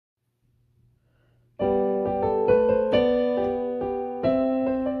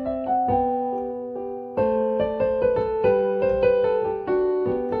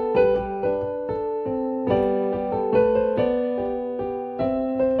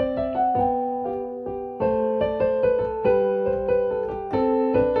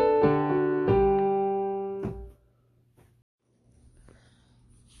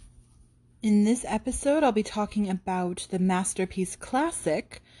episode, I'll be talking about the masterpiece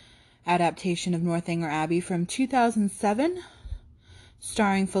classic adaptation of Northanger Abbey from 2007,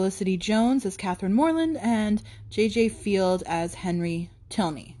 starring Felicity Jones as Catherine Morland and J.J. Field as Henry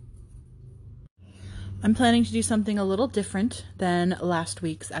Tilney. I'm planning to do something a little different than last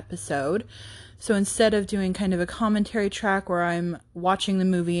week's episode. So instead of doing kind of a commentary track where I'm watching the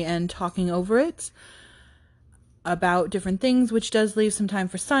movie and talking over it about different things, which does leave some time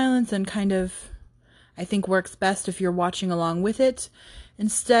for silence and kind of, I think, works best if you're watching along with it.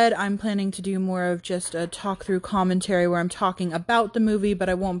 Instead, I'm planning to do more of just a talk-through commentary where I'm talking about the movie, but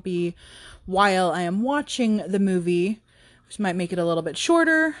I won't be while I am watching the movie, which might make it a little bit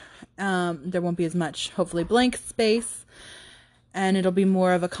shorter. There won't be as much, hopefully, blank space. And it'll be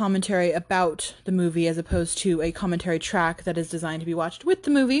more of a commentary about the movie as opposed to a commentary track that is designed to be watched with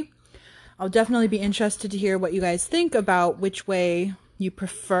the movie. I'll definitely be interested to hear what you guys think about which way you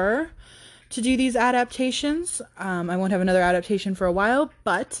prefer to do these adaptations. I won't have another adaptation for a while,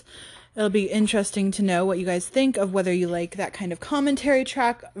 but it'll be interesting to know what you guys think of whether you like that kind of commentary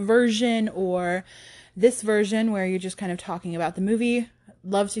track version or this version where you're just kind of talking about the movie.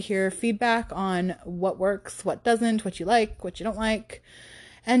 Love to hear feedback on what works, what doesn't, what you like, what you don't like,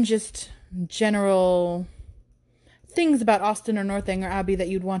 and just general things about Austen or Northanger Abbey that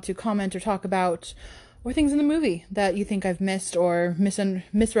you'd want to comment or talk about, or things in the movie that you think I've missed or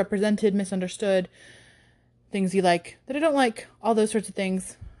misrepresented, misunderstood, things you like that I don't like, all those sorts of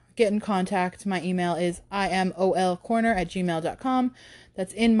things. Get in contact. My email is imolcorner@gmail.com.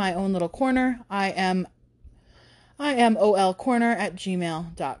 That's in my own little corner.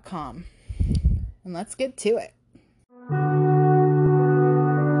 imolcorner@gmail.com. And let's get to it.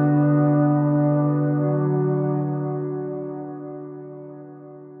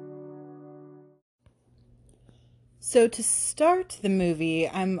 So to start the movie,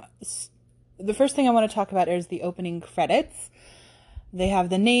 the first thing I want to talk about is the opening credits. They have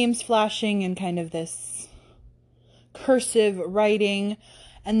the names flashing in kind of this cursive writing.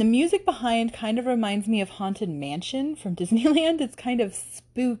 And the music behind kind of reminds me of Haunted Mansion from Disneyland. It's kind of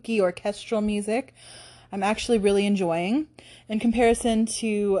spooky orchestral music I'm actually really enjoying. In comparison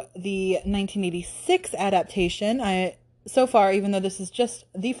to the 1986 adaptation, so far, even though this is just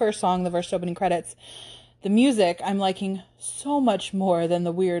the first song, the first opening credits, the music I'm liking so much more than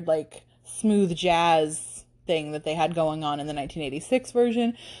the weird, smooth jazz thing that they had going on in the 1986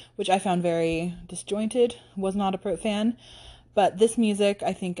 version, which I found very disjointed, was not a fan. But this music,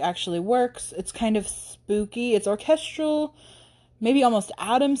 I think, actually works. It's kind of spooky. It's orchestral, maybe almost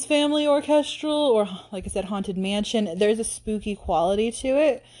Addams Family orchestral, or, like I said, Haunted Mansion. There's a spooky quality to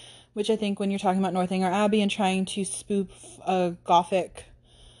it, which I think when you're talking about Northanger Abbey and trying to spoof a gothic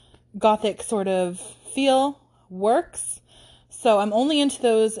sort of feel, works. So I'm only into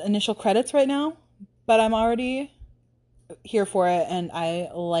those initial credits right now, but I'm already here for it, and I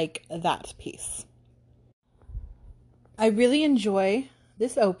like that piece. I really enjoy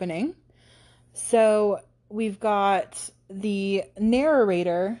this opening. So we've got the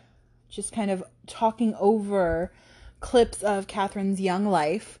narrator just kind of talking over clips of Catherine's young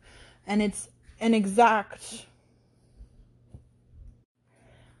life, and it's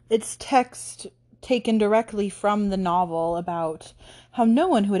text taken directly from the novel about how no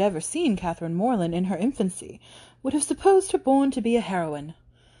one who had ever seen Catherine Morland in her infancy would have supposed her born to be a heroine.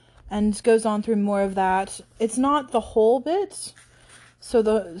 And goes on through more of that. It's not the whole bit, so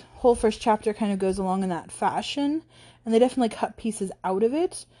the whole first chapter kind of goes along in that fashion, and they definitely cut pieces out of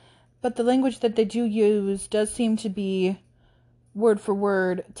it, but the language that they do use does seem to be word for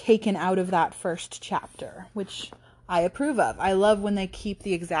word taken out of that first chapter, which I approve of. I love when they keep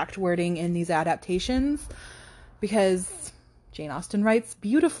the exact wording in these adaptations, because Jane Austen writes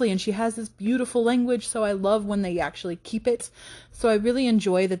beautifully, and she has this beautiful language, so I love when they actually keep it. So I really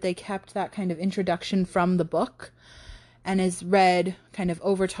enjoy that they kept that kind of introduction from the book and is read kind of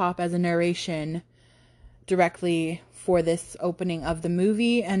over top as a narration directly for this opening of the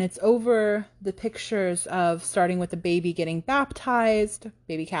movie. And it's over the pictures of starting with the baby getting baptized,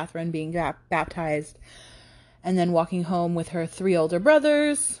 baby Catherine being baptized, and then walking home with her three older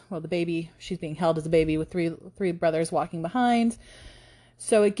brothers. Well, the baby, she's being held as a baby with three brothers walking behind.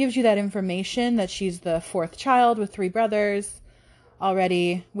 So it gives you that information that she's the fourth child with three brothers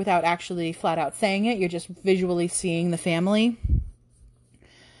already, without actually flat out saying it. You're just visually seeing the family.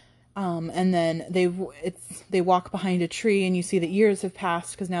 And then they walk behind a tree, and you see that years have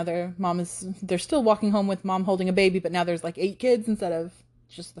passed, because now they're still walking home with mom holding a baby, but now there's 8 kids instead of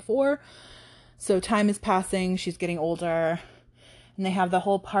just the 4. So time is passing, she's getting older, And they have the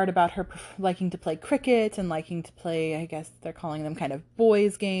whole part about her liking to play cricket and liking to play, I guess they're calling them kind of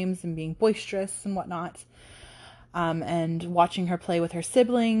boys' games and being boisterous and whatnot. And watching her play with her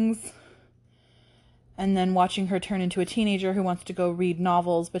siblings. And then watching her turn into a teenager who wants to go read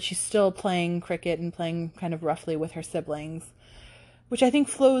novels, but she's still playing cricket and playing kind of roughly with her siblings. Which I think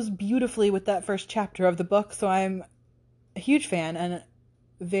flows beautifully with that first chapter of the book. So I'm a huge fan and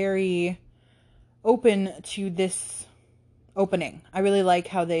very open to this opening. I really like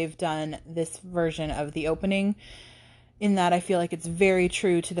how they've done this version of the opening, in that I feel like it's very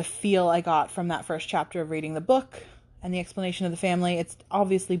true to the feel I got from that first chapter of reading the book and the explanation of the family. It's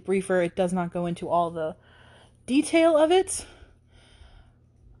obviously briefer. It does not go into all the detail of it,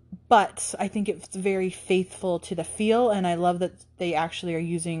 but I think it's very faithful to the feel, and I love that they actually are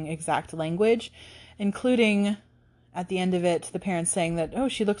using exact language, including at the end of it, the parents saying that, oh,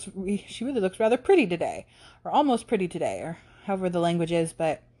 she really looks rather pretty today, or almost pretty today, or however the language is,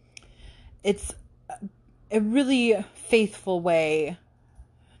 but it's a really faithful way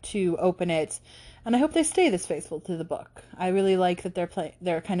to open it, and I hope they stay this faithful to the book. I really like that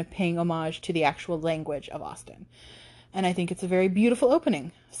they're kind of paying homage to the actual language of Austen, and I think it's a very beautiful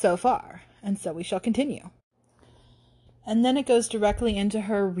opening so far, and so we shall continue. And then it goes directly into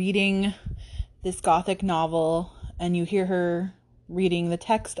her reading this Gothic novel, and you hear her reading the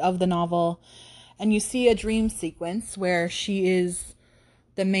text of the novel, and you see a dream sequence where she is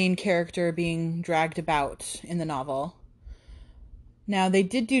the main character being dragged about in the novel. Now, they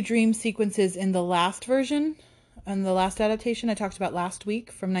did do dream sequences in the last version, and the last adaptation I talked about last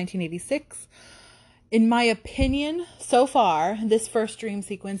week from 1986. In my opinion, so far, this first dream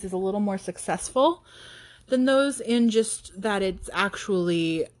sequence is a little more successful than those, in just that it's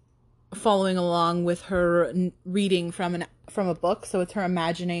actually following along with her reading from a book. So it's her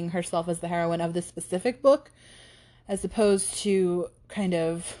imagining herself as the heroine of this specific book, as opposed to kind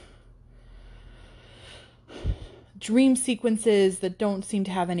of dream sequences that don't seem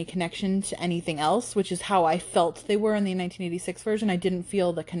to have any connection to anything else, which is how I felt they were in the 1986 version. I didn't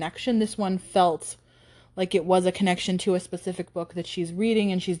feel the connection. This one felt like it was a connection to a specific book that she's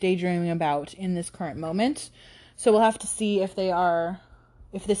reading and she's daydreaming about in this current moment. So we'll have to see if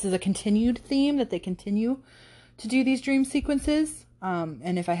this is a continued theme, that they continue to do these dream sequences,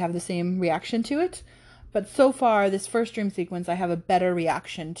 and if I have the same reaction to it. But so far, this first dream sequence I have a better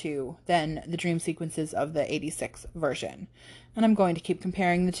reaction to than the dream sequences of the 86 version. And I'm going to keep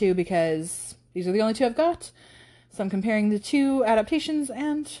comparing the two because these are the only two I've got. So I'm comparing the two adaptations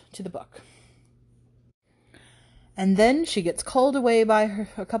and to the book. And then she gets called away by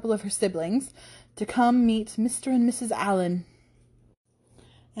a couple of her siblings to come meet Mr. and Mrs. Allen.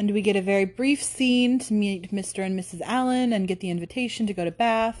 And we get a very brief scene to meet Mr. and Mrs. Allen and get the invitation to go to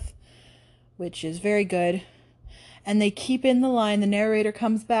Bath, which is very good. And they keep in the line, the narrator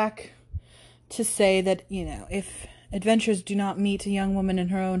comes back to say that, if adventurers do not meet a young woman in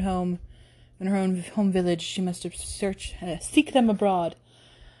her own home, in her own home village, she must seek them abroad.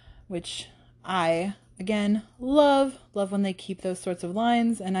 Which I, again, love when they keep those sorts of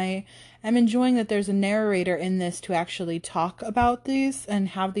lines, and I am enjoying that there's a narrator in this to actually talk about these and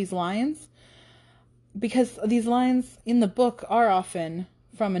have these lines, because these lines in the book are often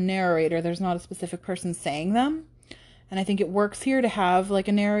from a narrator. There's not a specific person saying them, and I think it works here to have like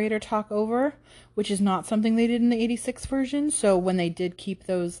a narrator talk over, which is not something they did in the 86 version. So when they did keep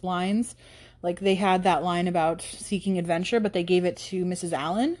those lines, like they had that line about seeking adventure, but they gave it to Mrs.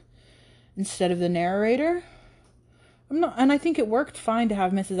 Allen instead of the narrator. And I think it worked fine to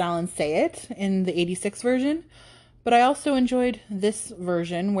have Mrs. Allen say it in the 86 version, but I also enjoyed this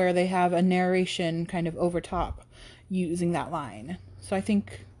version where they have a narration kind of over top using that line. So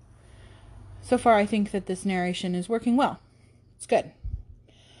so far I think that this narration is working well. It's good.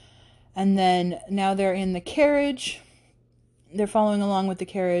 And then now they're in the carriage. They're following along with the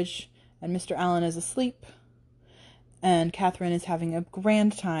carriage, and Mr. Allen is asleep. And Catherine is having a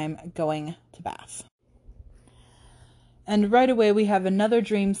grand time going to Bath. And right away we have another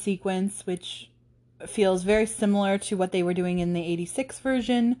dream sequence, which feels very similar to what they were doing in the 86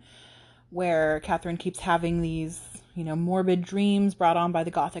 version, where Catherine keeps having these, morbid dreams brought on by the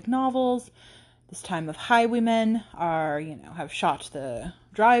Gothic novels. This time of highwaymen have shot the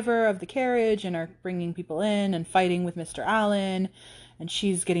driver of the carriage and are bringing people in and fighting with Mr. Allen, and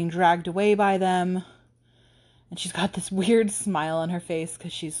she's getting dragged away by them. And she's got this weird smile on her face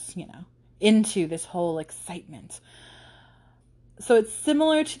because she's, into this whole excitement. So it's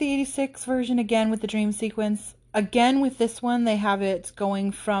similar to the 86 version, again, with the dream sequence. Again, with this one, they have it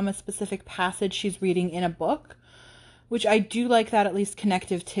going from a specific passage she's reading in a book, which I do like that at least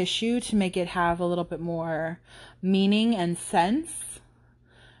connective tissue to make it have a little bit more meaning and sense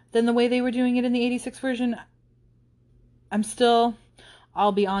than the way they were doing it in the 86 version. I'm still,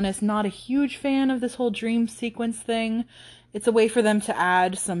 I'll be honest, not a huge fan of this whole dream sequence thing. It's a way for them to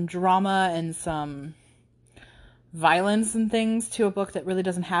add some drama and some violence and things to a book that really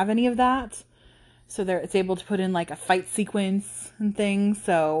doesn't have any of that. So it's able to put in like a fight sequence and things.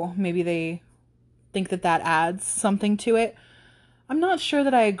 So maybe they think that adds something to it. I'm not sure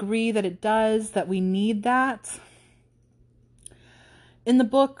that I agree that it does, that we need that. In the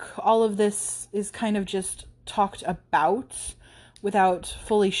book, all of this is kind of just talked about without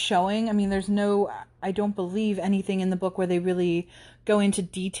fully showing. I mean, I don't believe anything in the book where they really go into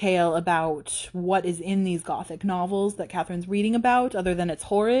detail about what is in these Gothic novels that Catherine's reading about, other than it's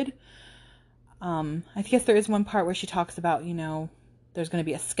horrid. I guess there is one part where she talks about, there's going to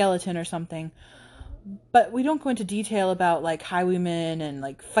be a skeleton or something. But we don't go into detail about, like, highwaymen and,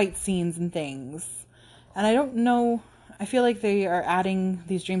 like, fight scenes and things. And I don't know, I feel like they are adding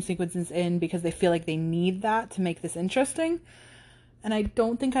these dream sequences in because they feel like they need that to make this interesting. And I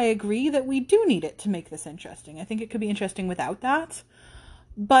don't think I agree that we do need it to make this interesting. I think it could be interesting without that.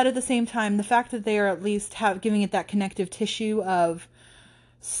 But at the same time, the fact that they are at least giving it that connective tissue of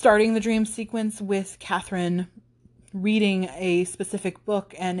starting the dream sequence with Catherine reading a specific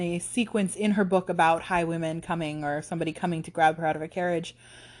book and a sequence in her book about highwaymen coming or somebody coming to grab her out of a carriage,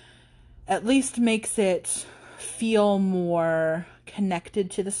 at least makes it feel more connected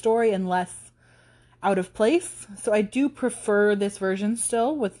to the story and less out of place. So I do prefer this version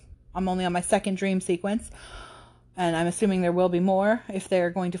still. I'm only on my second dream sequence, and I'm assuming there will be more if they're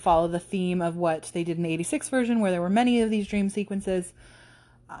going to follow the theme of what they did in the 86 version, where there were many of these dream sequences.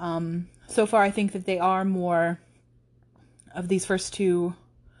 So far, I think that they are more of these first two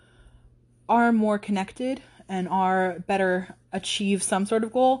are more connected and are better achieve some sort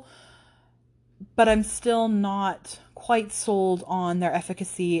of goal, but I'm still not quite sold on their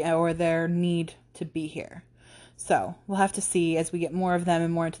efficacy or their need to be here. So we'll have to see as we get more of them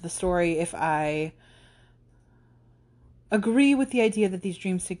and more into the story if I agree with the idea that these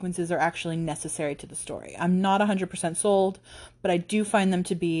dream sequences are actually necessary to the story. I'm not 100% sold, but I do find them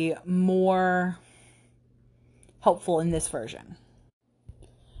to be more helpful in this version.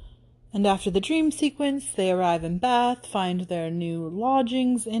 And after the dream sequence, they arrive in Bath, find their new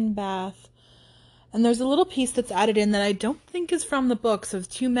lodgings in Bath, and there's a little piece that's added in that I don't think is from the book. So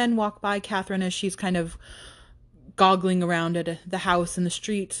 2 men walk by Catherine as she's kind of goggling around at the house in the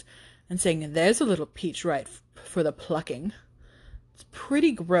street and saying, "There's a little peach ripe for the plucking." It's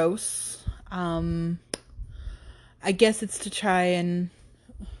pretty gross. I guess it's to try and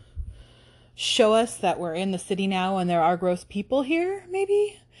show us that we're in the city now and there are gross people here,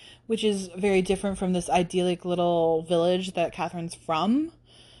 maybe, which is very different from this idyllic little village that Catherine's from,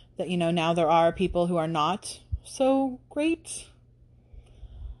 that, now there are people who are not so great.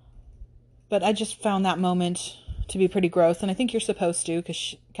 But I just found that moment to be pretty gross, and I think you're supposed to,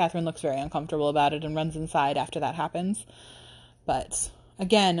 because Catherine looks very uncomfortable about it and runs inside after that happens. But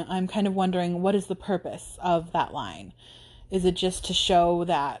again, I'm kind of wondering, what is the purpose of that line? Is it just to show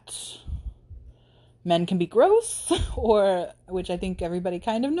that men can be gross, or, which I think everybody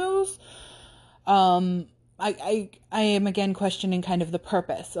kind of knows? I am again questioning kind of the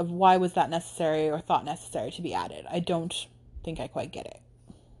purpose of why was that necessary or thought necessary to be added. I don't think I quite get it.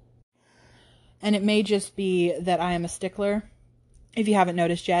 And it may just be that I am a stickler, if you haven't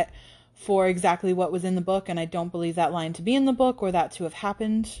noticed yet, for exactly what was in the book, and I don't believe that line to be in the book or that to have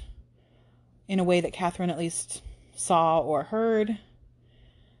happened in a way that Catherine at least saw or heard.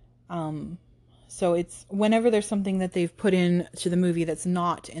 So it's whenever there's something that they've put in to the movie that's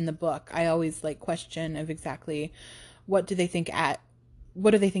not in the book, I always question of exactly what do they think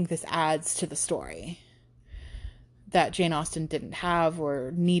this adds to the story that Jane Austen didn't have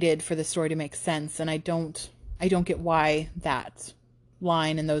or needed for the story to make sense. And I don't get why that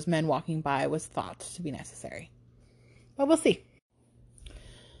line and those men walking by was thought to be necessary. But we'll see.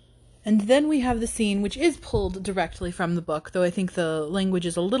 And then we have the scene, which is pulled directly from the book, though I think the language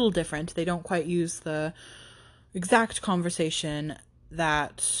is a little different. They don't quite use the exact conversation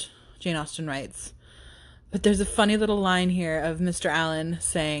that Jane Austen writes. But there's a funny little line here of Mr. Allen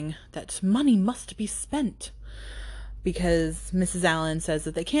saying that money must be spent, because Mrs. Allen says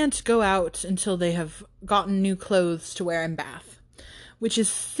that they can't go out until they have gotten new clothes to wear in Bath, which is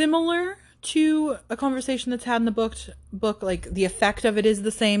similar to a conversation that's had in the book. Like, the effect of it is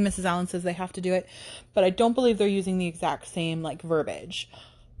the same. Mrs. Allen says they have to do it, but I don't believe they're using the exact same verbiage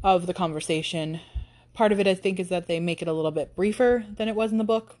of the conversation. Part of it, I think, is that they make it a little bit briefer than it was in the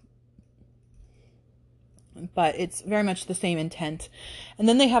book. but it's very much the same intent. And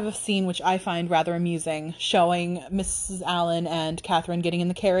then they have a scene which I find rather amusing, showing Mrs. Allen and Catherine getting in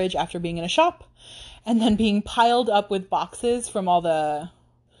the carriage after being in a shop, and then being piled up with boxes from all the,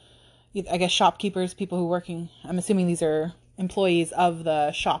 I guess, shopkeepers, people who are working. I'm assuming these are employees of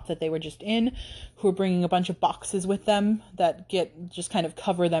the shop that they were just in, who are bringing a bunch of boxes with them that just kind of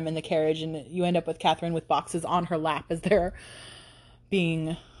cover them in the carriage, and you end up with Catherine with boxes on her lap as they're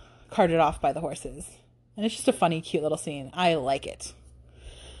being carted off by the horses. And it's just a funny, cute little scene. I like it.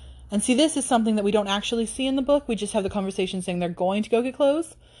 And see, this is something that we don't actually see in the book. We just have the conversation saying they're going to go get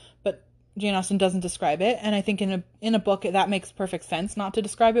clothes, but Jane Austen doesn't describe it. And I think in a book, that makes perfect sense not to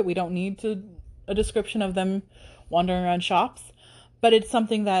describe it. We don't need a description of them wandering around shops. But it's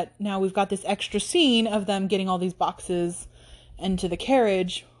something that now we've got this extra scene of them getting all these boxes into the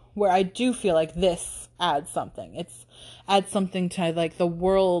carriage, where I do feel like this adds something. It adds something to like the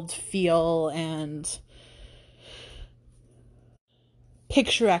world feel and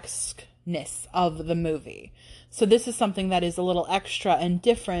picturesqueness of the movie. So this is something that is a little extra and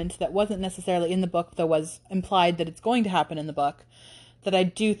different that wasn't necessarily in the book, though was implied that it's going to happen in the book, that I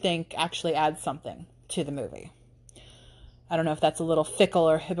do think actually adds something to the movie. I don't know if that's a little fickle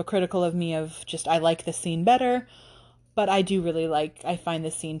or hypocritical of me, of just I like this scene better, but I do really I find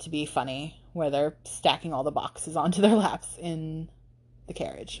this scene to be funny, where they're stacking all the boxes onto their laps in the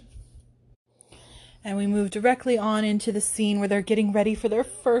carriage. And we move directly on into the scene where they're getting ready for their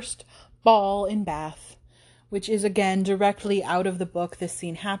first ball in Bath, which is, again, directly out of the book. This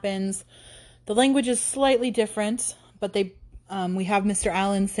scene happens. The language is slightly different, but we have Mr.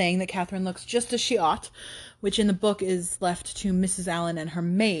 Allen saying that Catherine looks just as she ought, which in the book is left to Mrs. Allen and her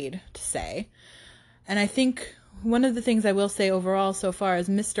maid to say. And I think one of the things I will say overall so far is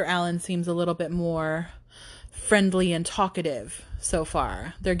Mr. Allen seems a little bit more friendly and talkative so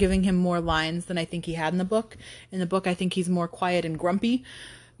far. They're giving him more lines than I think he had in the book. In the book, I think he's more quiet and grumpy,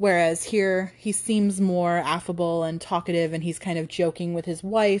 whereas here he seems more affable and talkative, and he's kind of joking with his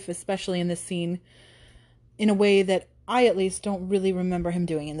wife, especially in this scene, in a way that I at least don't really remember him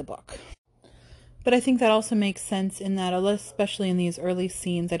doing in the book. But I think that also makes sense in that, especially in these early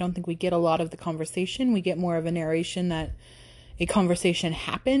scenes, I don't think we get a lot of the conversation. We get more of a narration that a conversation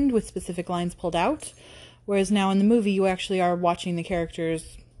happened with specific lines pulled out. Whereas now in the movie, you actually are watching the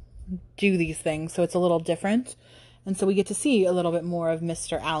characters do these things, so it's a little different. And so we get to see a little bit more of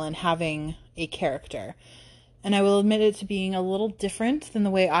Mr. Allen having a character. And I will admit it to being a little different than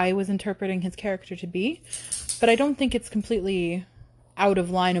the way I was interpreting his character to be. But I don't think it's completely out of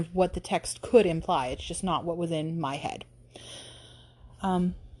line of what the text could imply. It's just not what was in my head.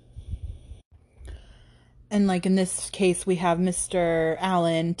 And like in this case, we have Mr.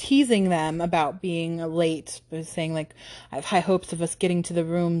 Allen teasing them about being late, saying like, I have high hopes of us getting to the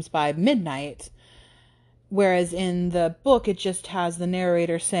rooms by midnight. Whereas in the book, it just has the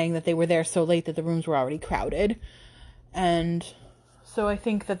narrator saying that they were there so late that the rooms were already crowded. And so I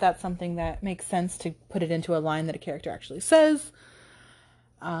think that that's something that makes sense to put it into a line that a character actually says,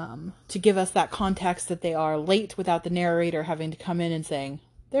 to give us that context that they are late without the narrator having to come in and saying,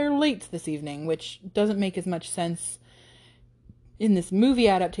 they're late this evening, which doesn't make as much sense in this movie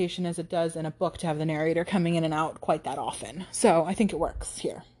adaptation as it does in a book to have the narrator coming in and out quite that often. So I think it works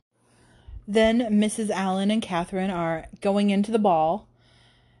here. Then Mrs. Allen and Catherine are going into the ball,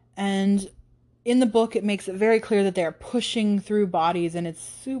 and in the book it makes it very clear that they're pushing through bodies and it's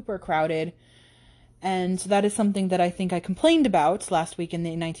super crowded. And that is something that I think I complained about last week in the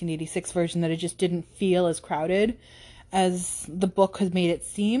 1986 version, that it just didn't feel as crowded as the book has made it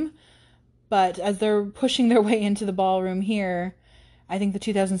seem. But as they're pushing their way into the ballroom here, I think the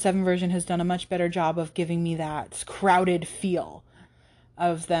 2007 version has done a much better job of giving me that crowded feel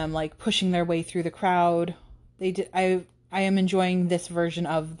of them like pushing their way through the crowd. I am enjoying this version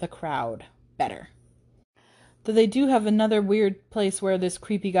of the crowd better. Though they do have another weird place where this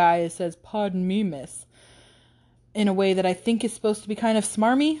creepy guy says, "Pardon me, miss," in a way that I think is supposed to be kind of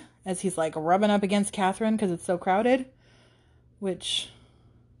smarmy, as he's like rubbing up against Catherine because it's so crowded, which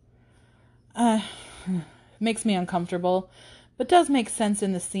makes me uncomfortable, but does make sense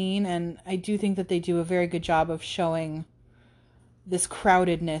in the scene. And I do think that they do a very good job of showing this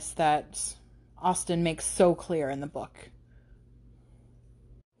crowdedness that Austen makes so clear in the book.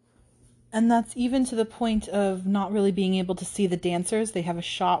 And that's even to the point of not really being able to see the dancers. They have a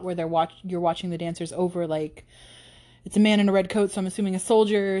shot where you're watching the dancers over, like, it's a man in a red coat, so I'm assuming a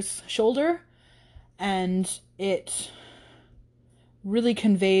soldier's shoulder. And it really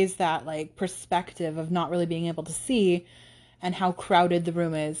conveys that, like, perspective of not really being able to see and how crowded the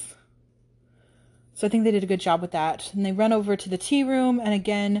room is. So I think they did a good job with that. And they run over to the tea room, and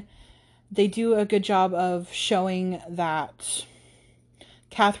again, They do a good job of showing that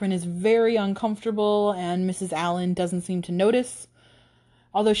Catherine is very uncomfortable and Mrs. Allen doesn't seem to notice.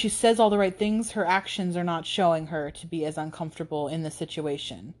 Although she says all the right things, her actions are not showing her to be as uncomfortable in the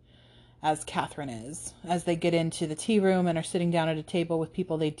situation as Catherine is. As they get into the tea room and are sitting down at a table with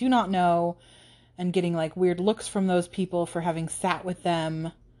people they do not know and getting like weird looks from those people for having sat with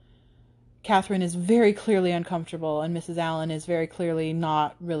them, Catherine is very clearly uncomfortable and Mrs. Allen is very clearly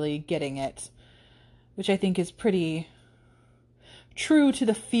not really getting it, which I think is pretty true to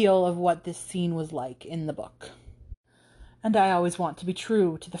the feel of what this scene was like in the book. And I always want to be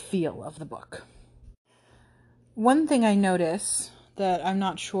true to the feel of the book. One thing I notice that I'm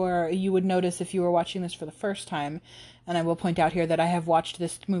not sure you would notice if you were watching this for the first time, and I will point out here that I have watched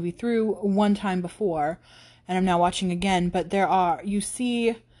this movie through one time before, and I'm now watching again, but you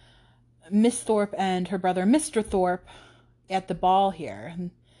see Miss Thorpe and her brother Mr. Thorpe at the ball here,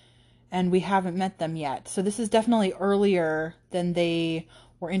 and we haven't met them yet. So this is definitely earlier than they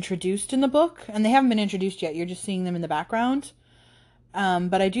were introduced in the book, and they haven't been introduced yet. You're just seeing them in the background.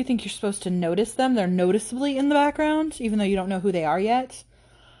 But I do think you're supposed to notice them. They're noticeably in the background, even though you don't know who they are yet,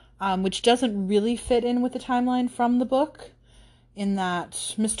 which doesn't really fit in with the timeline from the book, in that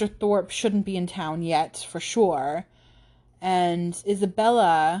Mr. Thorpe shouldn't be in town yet, for sure. And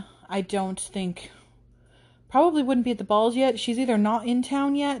Isabella, I don't think, probably wouldn't be at the balls yet. She's either not in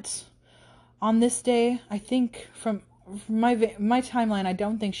town yet on this day. I think from my timeline, I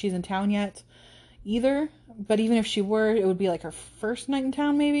don't think she's in town yet either. But even if she were, it would be like her first night in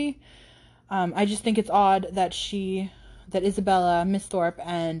town, maybe. I just think it's odd that Isabella, Miss Thorpe,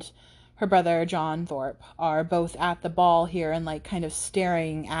 and her brother John Thorpe are both at the ball here and like kind of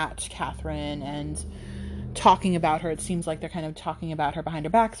staring at Catherine and talking about her. It seems like they're kind of talking about her behind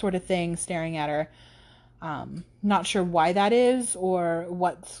her back sort of thing, staring at her. Not sure why that is or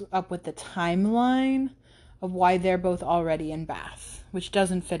what's up with the timeline of why they're both already in Bath, which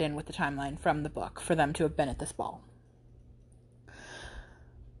doesn't fit in with the timeline from the book for them to have been at this ball.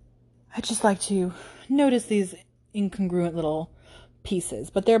 I just like to notice these incongruent little pieces,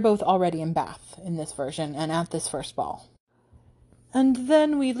 but they're both already in Bath in this version and at this first ball. And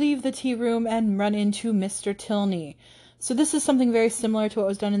then we leave the tea room and run into Mr. Tilney. So this is something very similar to what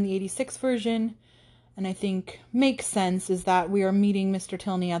was done in the 86 version, and I think makes sense, is that we are meeting Mr.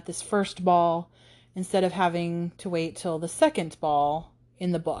 Tilney at this first ball instead of having to wait till the second ball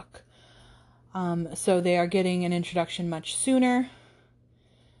in the book. So they are getting an introduction much sooner.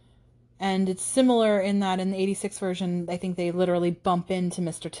 And it's similar in that in the 86 version, I think they literally bump into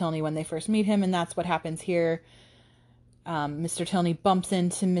Mr. Tilney when they first meet him, and that's what happens here. Mr. Tilney bumps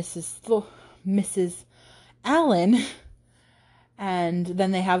into Mrs. Allen, and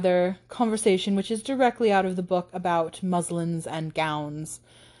then they have their conversation, which is directly out of the book about muslins and gowns,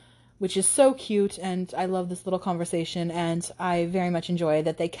 which is so cute, and I love this little conversation, and I very much enjoy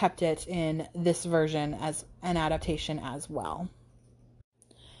that they kept it in this version as an adaptation as well.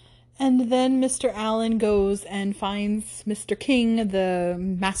 And then Mr. Allen goes and finds Mr. King, the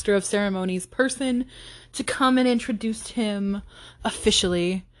Master of Ceremonies person, to come and introduce him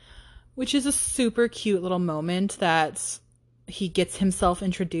officially, which is a super cute little moment that he gets himself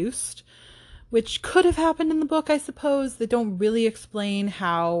introduced, which could have happened in the book, I suppose. They don't really explain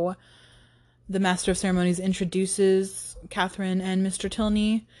how the Master of Ceremonies introduces Catherine and Mr.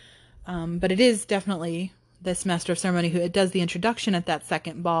 Tilney, but it is definitely this Master of Ceremony who does the introduction at that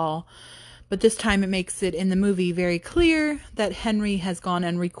second ball. But this time it makes it in the movie very clear that Henry has gone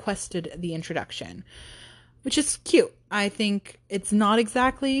and requested the introduction, which is cute. I think it's not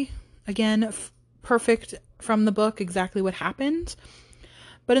exactly, again, perfect from the book, exactly what happened.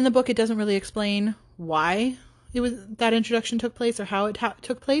 But in the book, it doesn't really explain why that introduction took place or how it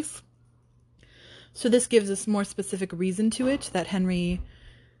took place. So this gives us more specific reason to it, that Henry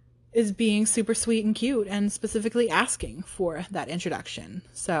is being super sweet and cute and specifically asking for that introduction.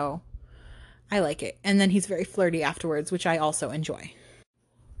 So I like it. And then he's very flirty afterwards, which I also enjoy.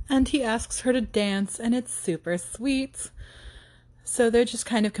 And he asks her to dance, and it's super sweet. So they're just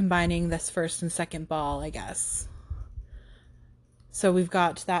kind of combining this first and second ball, I guess. So we've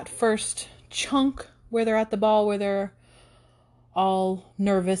got that first chunk where they're at the ball, where they're all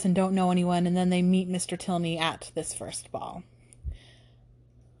nervous and don't know anyone, and then they meet Mr. Tilney at this first ball,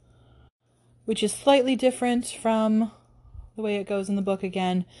 which is slightly different from the way it goes in the book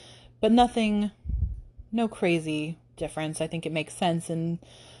again, but no crazy difference. I think it makes sense in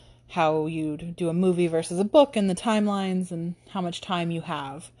how you'd do a movie versus a book and the timelines and how much time you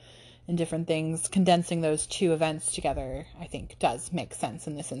have and different things. Condensing those two events together, I think, does make sense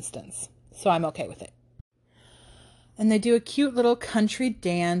in this instance. So I'm okay with it. And they do a cute little country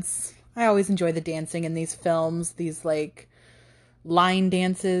dance. I always enjoy the dancing in these films, these like line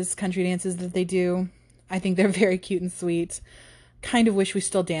dances, country dances that they do. I think they're very cute and sweet. Kind of wish we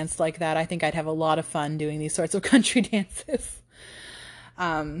still danced like that. I think I'd have a lot of fun doing these sorts of country dances.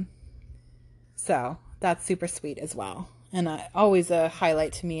 So that's super sweet as well. And always a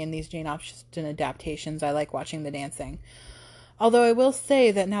highlight to me in these Jane Austen adaptations. I like watching the dancing. Although I will say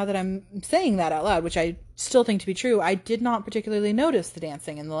that now that I'm saying that out loud, which I still think to be true, I did not particularly notice the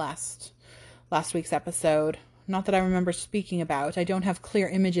dancing in the last week's episode. Not that I remember speaking about. I don't have clear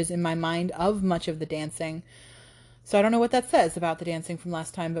images in my mind of much of the dancing. So I don't know what that says about the dancing from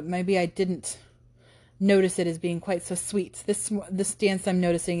last time, but maybe I didn't notice it as being quite so sweet. This dance I'm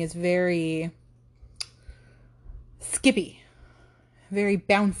noticing is very skippy, very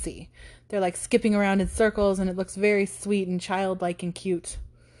bouncy. They're like skipping around in circles, and it looks very sweet and childlike and cute.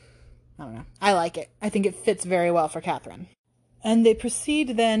 I don't know. I like it. I think it fits very well for Catherine. And they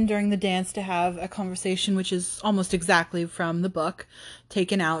proceed then during the dance to have a conversation which is almost exactly from the book,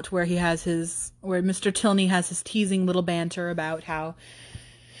 taken out, where Mr. Tilney has his teasing little banter about how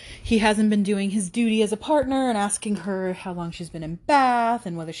he hasn't been doing his duty as a partner, and asking her how long she's been in Bath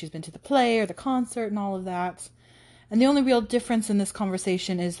and whether she's been to the play or the concert and all of that. And the only real difference in this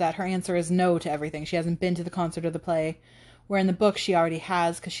conversation is that her answer is no to everything. She hasn't been to the concert or the play, where in the book she already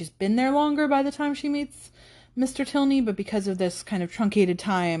has, because she's been there longer by the time she meets Mr. Tilney, but because of this kind of truncated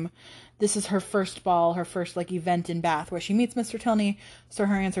time, this is her first ball, her first like event in Bath where she meets Mr. Tilney, so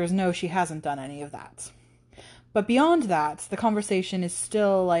her answer is no, she hasn't done any of that. But beyond that, the conversation is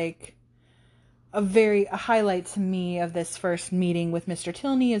still like a highlight to me of this first meeting with Mr.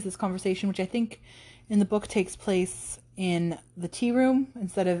 Tilney is this conversation, which I think in the book takes place in the tea room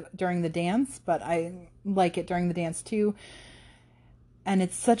instead of during the dance, but I like it during the dance too. And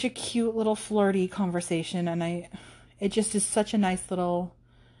it's such a cute little flirty conversation, and it just is such a nice little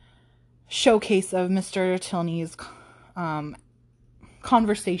showcase of Mr. Tilney's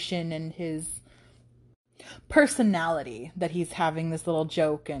conversation and his personality, that he's having this little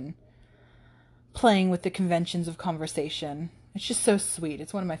joke and playing with the conventions of conversation. It's just so sweet.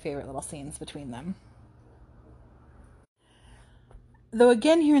 It's one of my favorite little scenes between them. Though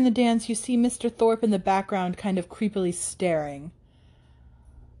again here in the dance you see Mr. Thorpe in the background kind of creepily staring.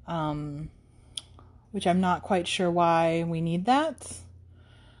 Which I'm not quite sure why we need that.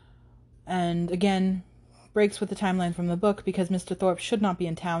 And again, breaks with the timeline from the book because Mr. Thorpe should not be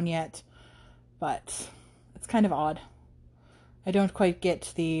in town yet. But it's kind of odd. I don't quite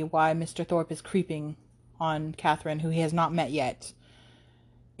get why Mr. Thorpe is creeping on Catherine, who he has not met yet,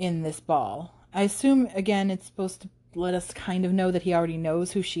 in this ball. I assume, again, it's supposed to let us kind of know that he already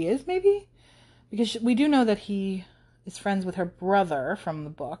knows who she is, maybe? Because we do know that he is friends with her brother from the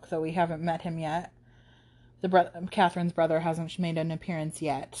book, though we haven't met him yet. Catherine's brother hasn't made an appearance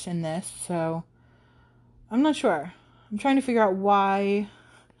yet in this, so I'm not sure. I'm trying to figure out why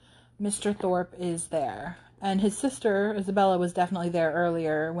Mr. Thorpe is there. And his sister, Isabella, was definitely there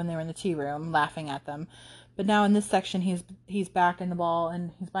earlier when they were in the tea room, laughing at them. But now in this section, he's back in the ball,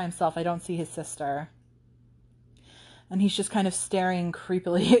 and he's by himself. I don't see his sister. And he's just kind of staring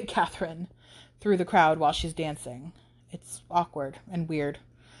creepily at Catherine through the crowd while she's dancing. It's awkward and weird.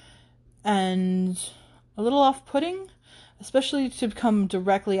 And a little off-putting, especially to come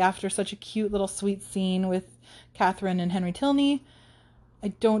directly after such a cute little sweet scene with Catherine and Henry Tilney. I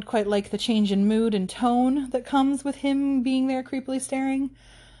don't quite like the change in mood and tone that comes with him being there creepily staring.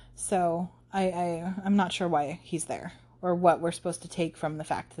 So I'm not sure why he's there, or what we're supposed to take from the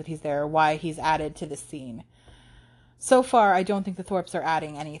fact that he's there, or why he's added to this scene. So far, I don't think the Thorpes are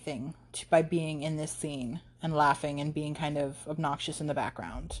adding anything by being in this scene and laughing and being kind of obnoxious in the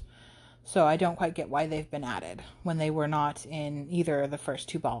background. So I don't quite get why they've been added when they were not in either of the first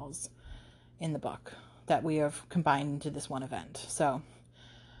two balls in the book that we have combined into this one event. So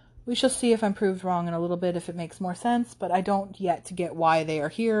we shall see if I'm proved wrong in a little bit, if it makes more sense, but I don't yet get why they are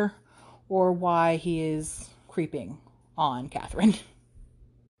here or why he is creeping on Catherine.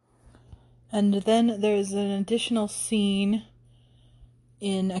 And then there's an additional scene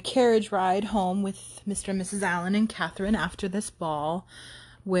in a carriage ride home with Mr. and Mrs. Allen and Catherine after this ball,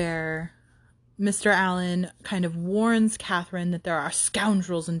 where Mr. Allen kind of warns Catherine that there are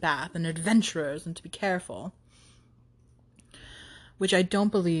scoundrels in Bath and adventurers and to be careful. Which I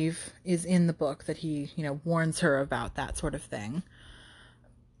don't believe is in the book, that he, warns her about that sort of thing.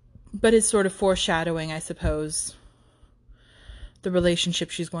 But is sort of foreshadowing, I suppose, the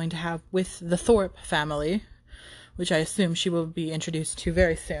relationship she's going to have with the Thorpe family, which I assume she will be introduced to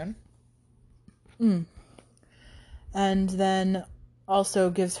very soon. And then also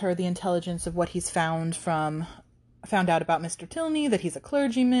gives her the intelligence of what he's found from found out about Mr. Tilney, that he's a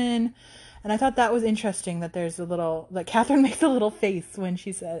clergyman. And I thought that was interesting that Catherine makes a little face when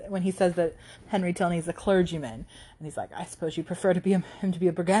he says that Henry Tilney is a clergyman. And he's like, I suppose you prefer him to be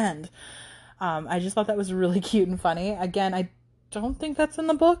a brigand. I just thought that was really cute and funny. Again, I don't think that's in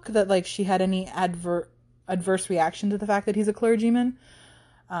the book, that like she had any adverse reaction to the fact that he's a clergyman.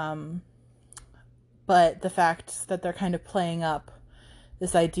 But the fact that they're kind of playing up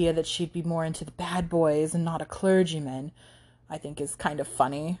this idea that she'd be more into the bad boys and not a clergyman, I think is kind of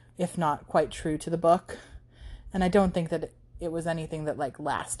funny, if not quite true to the book. And I don't think that it was anything that like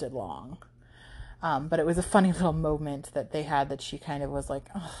lasted long. But it was a funny little moment that they had, that she kind of was like,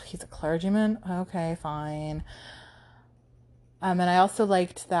 oh, he's a clergyman? Okay, fine. And I also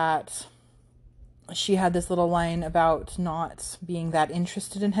liked that she had this little line about not being that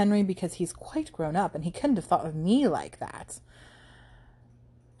interested in Henry because he's quite grown up and he couldn't have thought of me like that.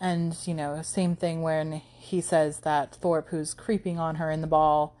 And, same thing when he says that Thorpe, who's creeping on her in the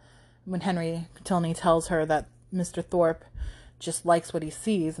ball, when Henry Tilney tells her that Mr. Thorpe just likes what he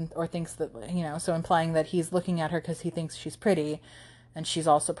sees, or thinks that, so implying that he's looking at her because he thinks she's pretty, and she's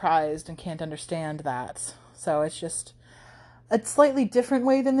all surprised and can't understand that. So it's just a slightly different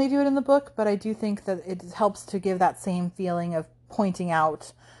way than they do it in the book, but I do think that it helps to give that same feeling of pointing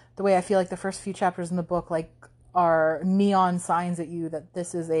out the way I feel like the first few chapters in the book, like, are neon signs at you that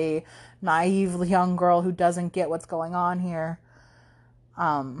this is a naive young girl who doesn't get what's going on here.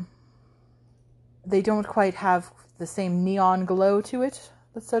 They don't quite have the same neon glow to it,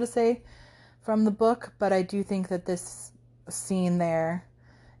 so to say, from the book, but I do think that this scene there,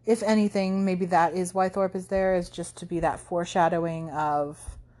 if anything, maybe that is why Thorpe is there, is just to be that foreshadowing of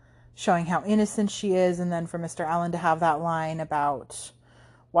showing how innocent she is, and then for Mr. Allen to have that line about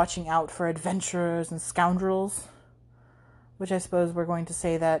watching out for adventurers and scoundrels, which I suppose we're going to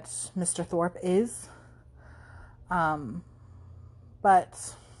say that Mr. Thorpe is. But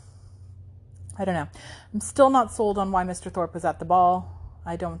I don't know. I'm still not sold on why Mr. Thorpe was at the ball.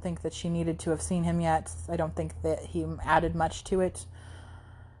 I don't think that she needed to have seen him yet. I don't think that he added much to it.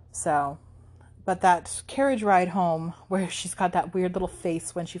 So, but that carriage ride home where she's got that weird little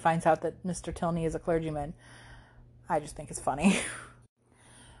face when she finds out that Mr. Tilney is a clergyman, I just think is funny.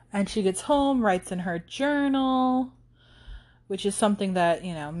 And she gets home, writes in her journal, which is something that,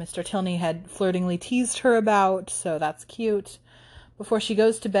 Mr. Tilney had flirtingly teased her about, so that's cute. Before she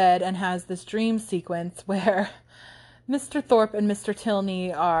goes to bed and has this dream sequence where Mr. Thorpe and Mr.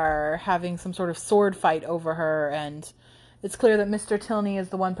 Tilney are having some sort of sword fight over her, and it's clear that Mr. Tilney is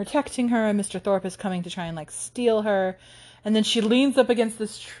the one protecting her, and Mr. Thorpe is coming to try and, steal her. And then she leans up against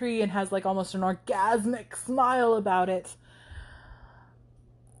this tree and has, almost an orgasmic smile about it.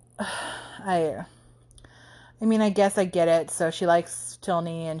 I guess I get it. So she likes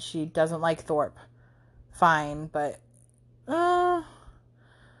Tilney and she doesn't like Thorpe. Fine, but I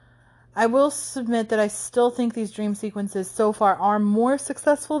will submit that I still think these dream sequences so far are more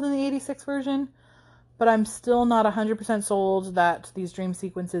successful than the 86 version, but I'm still not 100% sold that these dream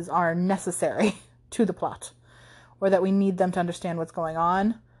sequences are necessary to the plot, or that we need them to understand what's going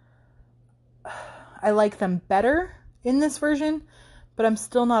on. I like them better in this version, but I'm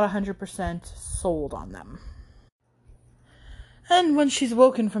still not 100% sold on them. And when she's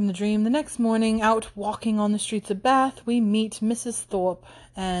woken from the dream the next morning, out walking on the streets of Bath, we meet Mrs. Thorpe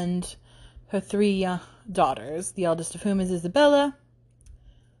and her 3 daughters, the eldest of whom is Isabella.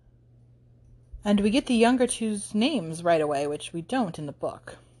 And we get the younger two's names right away, which we don't in the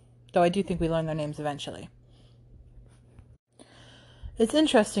book, though I do think we learn their names eventually. It's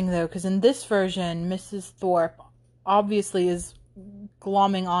interesting, though, because in this version, Mrs. Thorpe obviously is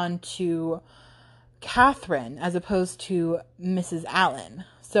glomming on to Catherine as opposed to Mrs. Allen.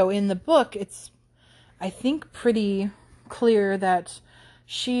 So in the book, it's, I think, pretty clear that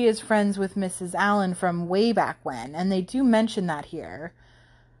she is friends with Mrs. Allen from way back when, and they do mention that here,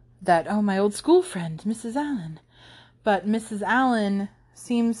 that, oh, my old school friend, Mrs. Allen. But Mrs. Allen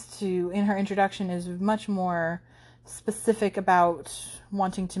seems to, in her introduction, is much more specific about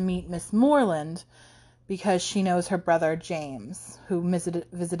wanting to meet Miss Moreland because she knows her brother James, who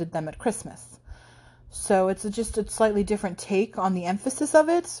visited them at Christmas. So it's just a slightly different take on the emphasis of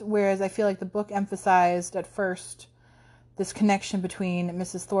it, whereas I feel like the book emphasized at first this connection between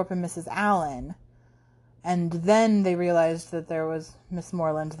Mrs. Thorpe and Mrs. Allen, and then they realized that there was Miss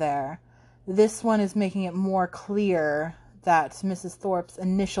Moreland there. This one is making it more clear that Mrs. Thorpe's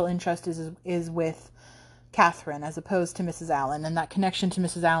initial interest is with Catherine as opposed to Mrs. Allen, and that connection to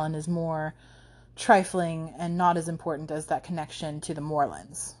Mrs. Allen is more trifling and not as important as that connection to the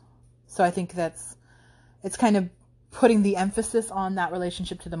Morelands. So I think it's kind of putting the emphasis on that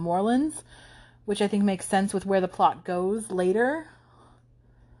relationship to the Morelands, which I think makes sense with where the plot goes later.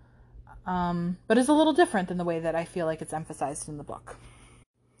 But is a little different than the way that I feel like it's emphasized in the book.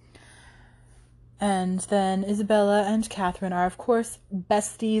 And then Isabella and Catherine are, of course,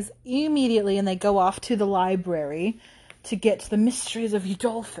 besties immediately, and they go off to the library to get the Mysteries of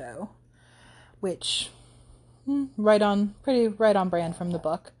Udolpho, which, pretty right on brand from the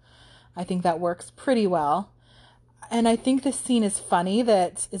book. I think that works pretty well. And I think this scene is funny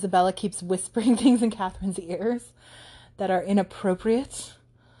that Isabella keeps whispering things in Catherine's ears that are inappropriate.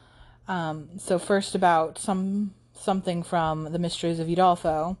 So first about something from the Mysteries of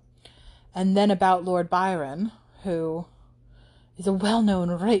Udolpho, and then about Lord Byron, who is a well-known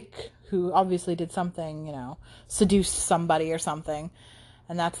rake, who obviously did something, seduced somebody or something,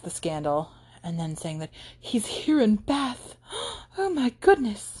 and that's the scandal. And then saying that he's here in Bath. Oh my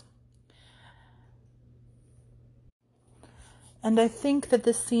goodness. And I think that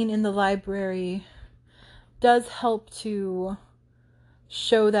this scene in the library does help to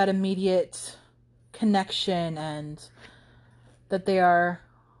show that immediate connection and that they are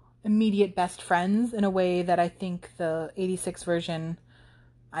immediate best friends in a way that I think the 86 version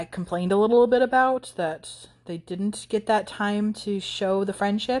I complained a little bit about, that they didn't get that time to show the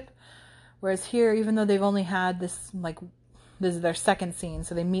friendship. Whereas here, even though they've only had this is their second scene,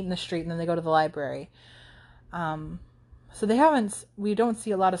 so they meet in the street and then they go to the library. So we don't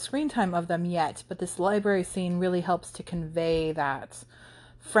see a lot of screen time of them yet, but this library scene really helps to convey that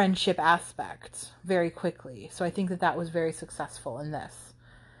friendship aspect very quickly. So I think that was very successful in this.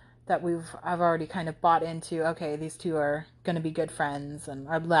 That I've already kind of bought into, okay, these two are going to be good friends and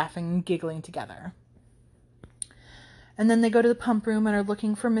are laughing and giggling together. And then they go to the pump room and are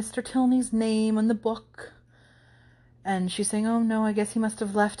looking for Mr. Tilney's name in the book. And she's saying, oh no, I guess he must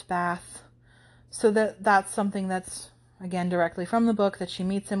have left Bath. So that's something that's, again, directly from the book, that she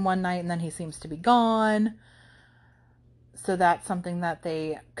meets him one night and then he seems to be gone. So that's something that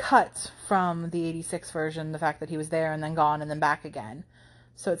they cut from the 86 version, the fact that he was there and then gone and then back again.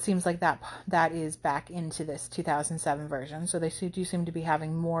 So it seems like that is back into this 2007 version. So they do seem to be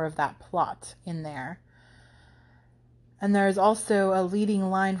having more of that plot in there. And there's also a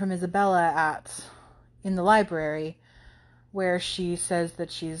leading line from Isabella in the library where she says that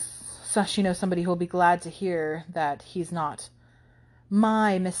she knows somebody who will be glad to hear that he's not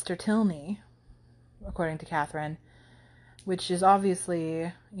my Mr. Tilney, according to Catherine, which is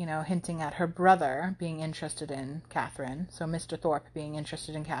obviously, hinting at her brother being interested in Catherine. So Mr. Thorpe being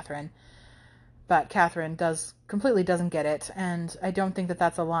interested in Catherine. But Catherine completely doesn't get it. And I don't think that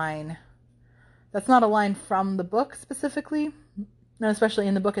that's a line. That's not a line from the book specifically. And especially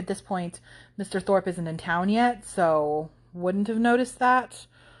in the book at this point, Mr. Thorpe isn't in town yet. So wouldn't have noticed that.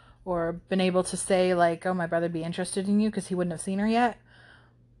 Or been able to say oh, my brother be interested in you, because he wouldn't have seen her yet.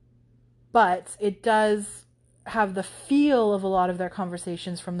 But it does have the feel of a lot of their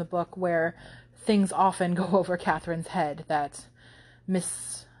conversations from the book where things often go over Catherine's head that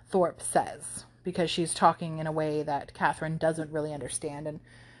Miss Thorpe says, because she's talking in a way that Catherine doesn't really understand. And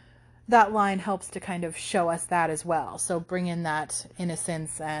that line helps to kind of show us that as well. So bring in that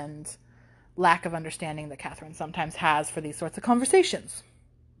innocence and lack of understanding that Catherine sometimes has for these sorts of conversations,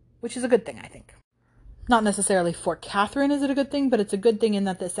 which is a good thing, I think. Not necessarily for Catherine is it a good thing, but it's a good thing in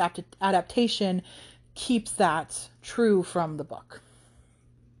that this adaptation keeps that true from the book.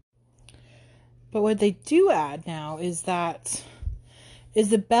 But what they do add now is that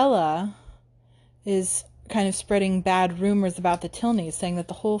Isabella is kind of spreading bad rumors about the Tilneys, saying that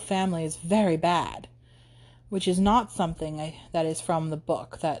the whole family is very bad, which is not something that is from the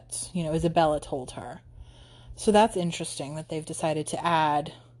book that, Isabella told her. So that's interesting that they've decided to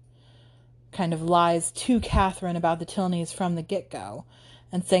add kind of lies to Catherine about the Tilneys from the get-go,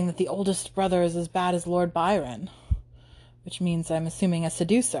 and saying that the oldest brother is as bad as Lord Byron, which means, I'm assuming, a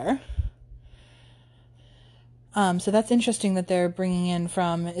seducer. So that's interesting that they're bringing in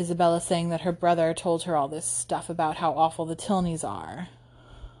from Isabella saying that her brother told her all this stuff about how awful the Tilneys are,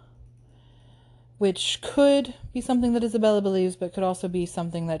 which could be something that Isabella believes, but could also be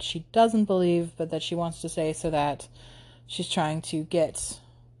something that she doesn't believe, but that she wants to say so that she's trying to get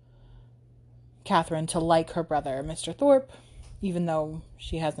Catherine to like her brother, Mr. Thorpe, even though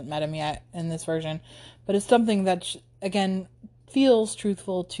she hasn't met him yet in this version. But it's something that, again, feels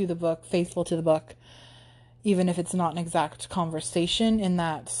truthful to the book, faithful to the book, even if it's not an exact conversation, in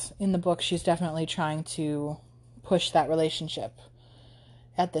that in the book she's definitely trying to push that relationship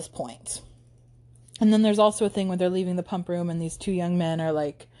at this point. And then there's also a thing where they're leaving the pump room and these two young men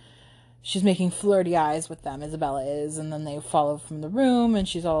are she's making flirty eyes with them, Isabella is, and then they follow from the room and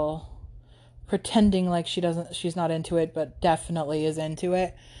she's all pretending like she's not into it, but definitely is into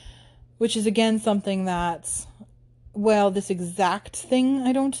it, which is again something that, well, this exact thing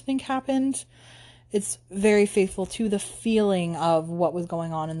I don't think happened. It's very faithful to the feeling of what was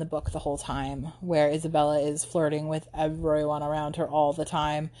going on in the book the whole time, where Isabella is flirting with everyone around her all the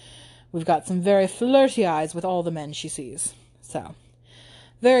time. We've got some very flirty eyes with all the men she sees. So,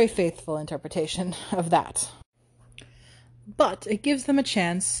 very faithful interpretation of that. But it gives them a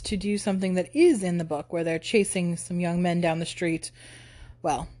chance to do something that is in the book, where they're chasing some young men down the street.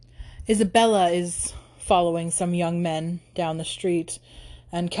 Well, Isabella is following some young men down the street,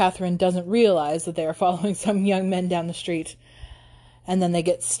 and Catherine doesn't realize that they are following some young men down the street. And then they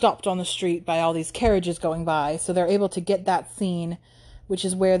get stopped on the street by all these carriages going by. So they're able to get that scene, which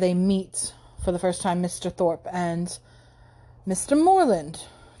is where they meet for the first time Mr. Thorpe and Mr. Morland,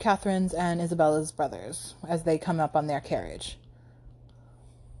 Catherine's and Isabella's brothers, as they come up on their carriage.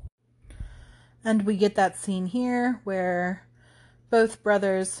 And we get that scene here where both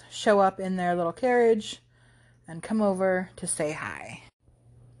brothers show up in their little carriage and come over to say hi.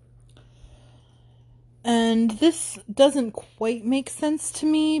 And this doesn't quite make sense to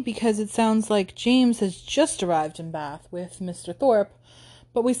me, because it sounds like James has just arrived in Bath with Mr. Thorpe,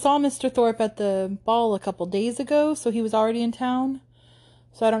 but we saw Mr. Thorpe at the ball a couple days ago, so he was already in town.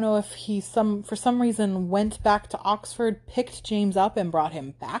 So I don't know if he for some reason went back to Oxford, picked James up, and brought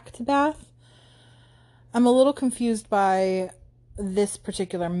him back to Bath. I'm a little confused by this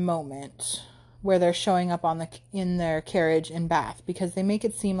particular moment where they're showing up in their carriage in Bath, because they make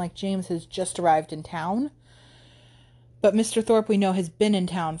it seem like James has just arrived in town. But Mr. Thorpe, we know, has been in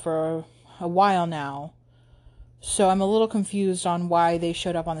town for a while now. So I'm a little confused on why they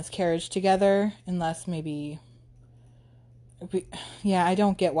showed up on this carriage together, unless maybe... Yeah, I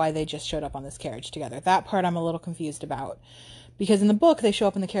don't get why they just showed up on this carriage together. That part I'm a little confused about. Because in the book, they show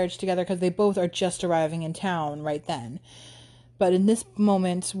up in the carriage together because they both are just arriving in town right then. But in this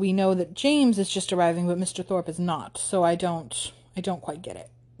moment, we know that James is just arriving, but Mr. Thorpe is not. So I don't quite get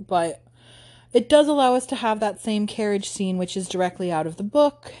it. But it does allow us to have that same carriage scene, which is directly out of the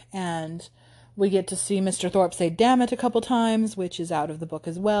book. And we get to see Mr. Thorpe say "damn it" a couple times, which is out of the book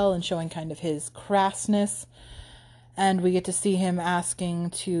as well, and showing kind of his crassness. And we get to see him asking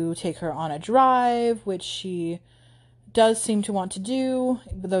to take her on a drive, which she does seem to want to do,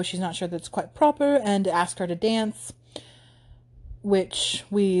 though she's not sure that's quite proper, and ask her to dance, which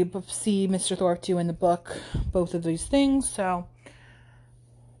we see Mr. Thorpe do in the book, both of these things. So,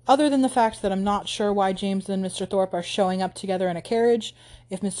 other than the fact that I'm not sure why James and Mr. Thorpe are showing up together in a carriage,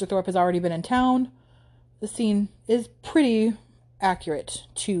 if Mr. Thorpe has already been in town, the scene is pretty accurate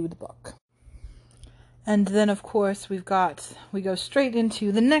to the book. And then, of course, we go straight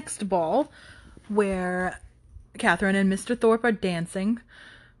into the next ball, where Catherine and Mr. Thorpe are dancing.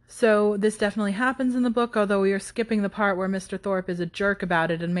 So this definitely happens in the book, although we are skipping the part where Mr. Thorpe is a jerk about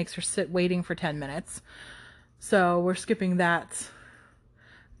it and makes her sit waiting for 10 minutes. So we're skipping that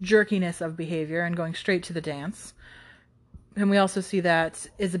jerkiness of behavior and going straight to the dance. And we also see that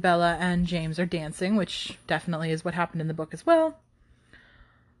Isabella and James are dancing, which definitely is what happened in the book as well.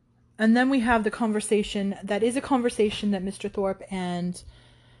 And then we have the conversation that is a conversation that Mr. Thorpe and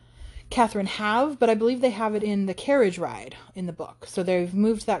Catherine have, but I believe they have it in the carriage ride in the book. So they've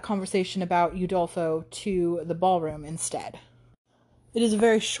moved that conversation about Udolpho to the ballroom instead. It is a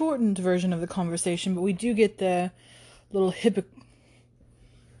very shortened version of the conversation, but we do get the little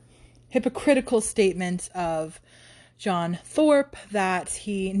hypocritical statement of John Thorpe that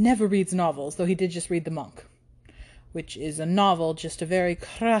he never reads novels, though he did just read The Monk, which is a novel, just a very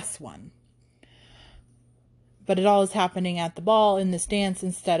crass one. But it all is happening at the ball in this dance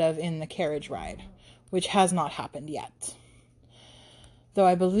instead of in the carriage ride, which has not happened yet. Though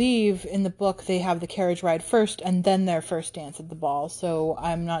I believe in the book they have the carriage ride first and then their first dance at the ball, so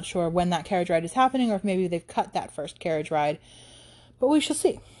I'm not sure when that carriage ride is happening, or if maybe they've cut that first carriage ride, but we shall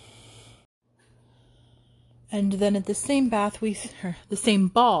see. And then at the same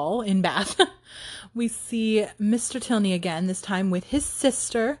ball in Bath, we see Mr. Tilney again, this time with his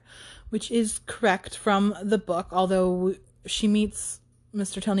sister, which is correct from the book, although she meets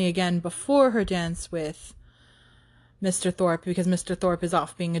Mr. Tilney again before her dance with Mr. Thorpe, because Mr. Thorpe is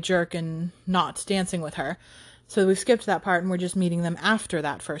off being a jerk and not dancing with her. So we've skipped that part, and we're just meeting them after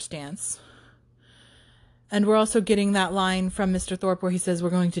that first dance. And we're also getting that line from Mr. Thorpe where he says, "We're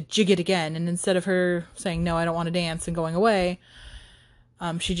going to jig it again." And instead of her saying, "No, I don't want to dance," and going away,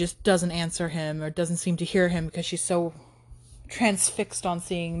 she just doesn't answer him, or doesn't seem to hear him, because she's so transfixed on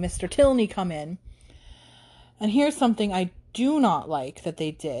seeing Mr. Tilney come in. And here's something I do not like that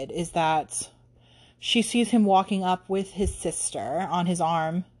they did, is that she sees him walking up with his sister on his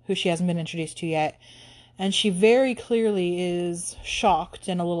arm, who she hasn't been introduced to yet, And she very clearly is shocked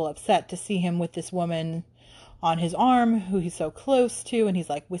and a little upset to see him with this woman on his arm who he's so close to, and he's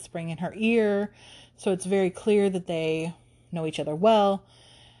like whispering in her ear. So it's very clear that they know each other well.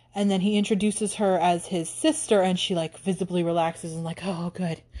 And then he introduces her as his sister, and she like visibly relaxes and like, oh,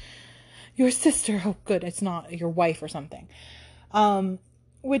 good. Your sister. Oh, good. It's not your wife or something.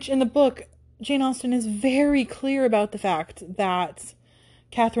 Which in the book, Jane Austen is very clear about the fact that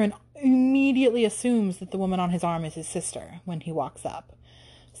Catherine immediately assumes that the woman on his arm is his sister when he walks up.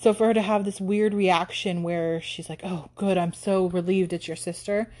 So for her to have this weird reaction where she's like, oh, good, I'm so relieved it's your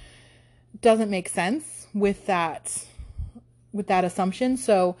sister, doesn't make sense with that assumption.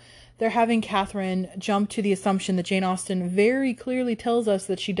 So they're having Catherine jump to the assumption that Jane Austen very clearly tells us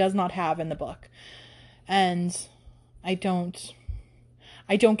that she does not have in the book. And I don't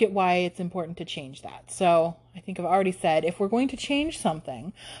get why it's important to change that. So I think I've already said, if we're going to change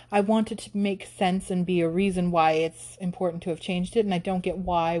something, I want it to make sense and be a reason why it's important to have changed it. And I don't get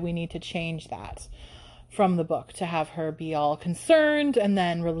why we need to change that from the book to have her be all concerned and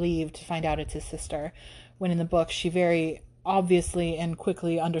then relieved to find out it's his sister. When in the book, she very obviously and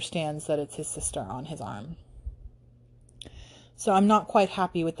quickly understands that it's his sister on his arm. So I'm not quite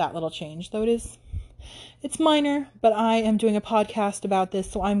happy with that little change, though it's minor, but I am doing a podcast about this,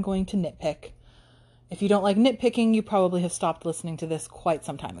 so I'm going to nitpick. If you don't like nitpicking, you probably have stopped listening to this quite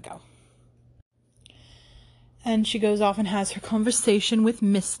some time ago. And she goes off and has her conversation with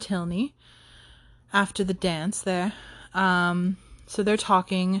Miss Tilney after the dance there. So they're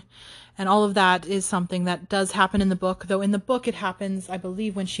talking, and all of that is something that does happen in the book, though in the book it happens, I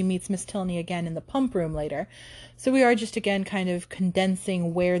believe, when she meets Miss Tilney again in the pump room later. So we are just, again, kind of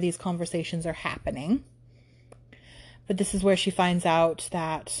condensing where these conversations are happening. But this is where she finds out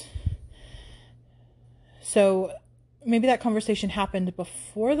that... So maybe that conversation happened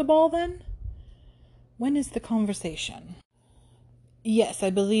before the ball then? When is the conversation? Yes, I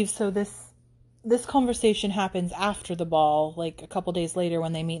believe so. This conversation happens after the ball, like a couple days later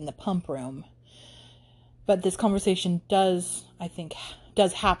when they meet in the pump room. But this conversation does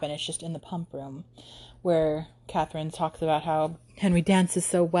happen. It's just in the pump room where Catherine talks about how Henry dances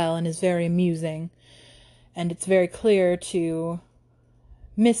so well and is very amusing. And it's very clear to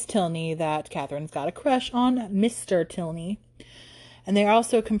Miss Tilney that Catherine's got a crush on Mr. Tilney. And they're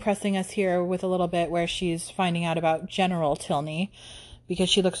also compressing us here with a little bit where she's finding out about General Tilney, because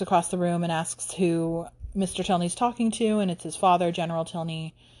she looks across the room and asks who Mr. Tilney's talking to, and it's his father, General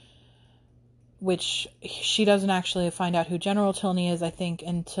Tilney, which she doesn't actually find out who General Tilney is, I think,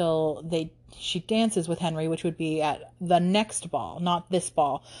 until she dances with Henry, which would be at the next ball, not this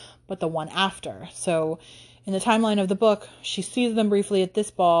ball, but the one after. So in the timeline of the book, she sees them briefly at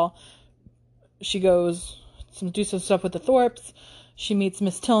this ball. She goes to do some stuff with the Thorpes. She meets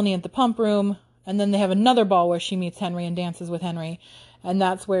Miss Tilney at the pump room, and then they have another ball where she meets Henry and dances with Henry. And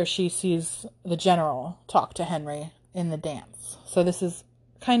that's where she sees the general talk to Henry in the dance. So this is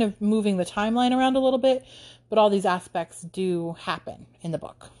kind of moving the timeline around a little bit, but all these aspects do happen in the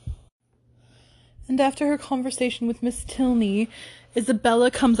book. And after her conversation with Miss Tilney, Isabella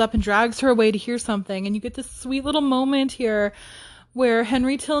comes up and drags her away to hear something. And you get this sweet little moment here where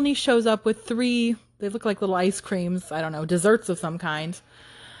Henry Tilney shows up with 3, they look like little ice creams, I don't know, desserts of some kind.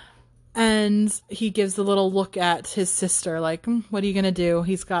 And he gives a little look at his sister, like, what are you going to do?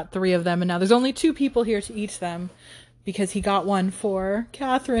 He's got 3 of them, and now there's only 2 people here to eat them, because he got one for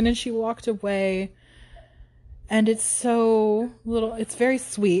Catherine, and she walked away. And it's so little, it's very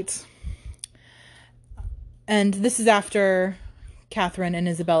sweet. And this is after Catherine and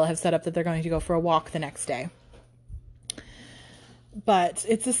Isabella have set up that they're going to go for a walk the next day. But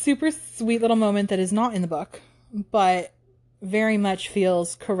it's a super sweet little moment that is not in the book, but very much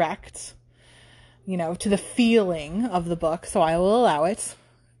feels correct, to the feeling of the book. So I will allow it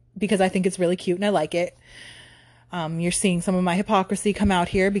because I think it's really cute and I like it. You're seeing some of my hypocrisy come out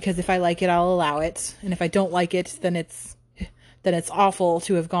here, because if I like it, I'll allow it. And if I don't like it, then it's awful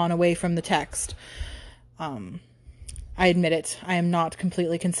to have gone away from the text. I admit it. I am not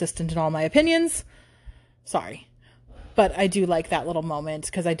completely consistent in all my opinions. Sorry. But I do like that little moment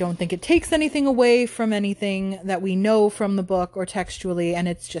because I don't think it takes anything away from anything that we know from the book or textually, and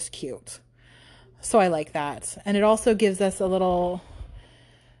it's just cute. So I like that. And it also gives us a little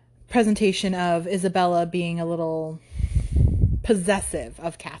presentation of Isabella being a little possessive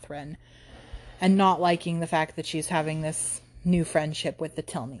of Catherine and not liking the fact that she's having this new friendship with the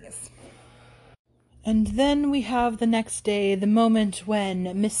Tilneys. And then we have the next day, the moment when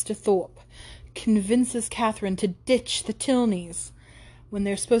Mr. Thorpe convinces Catherine to ditch the Tilneys when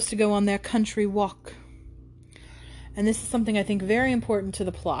they're supposed to go on their country walk. And this is something I think very important to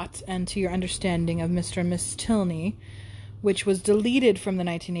the plot and to your understanding of Mr. and Miss Tilney, which was deleted from the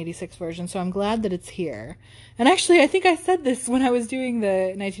 1986 version, so I'm glad that it's here. And actually, I think I said this when I was doing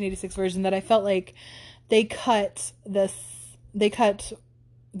the 1986 version, that I felt like they cut the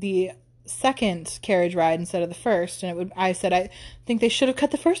second carriage ride instead of the first, and I said I think they should have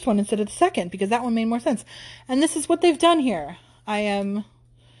cut the first one instead of the second, because that one made more sense. And this is what they've done here. I am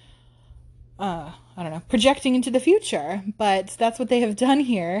I don't know, projecting into the future, but that's what they have done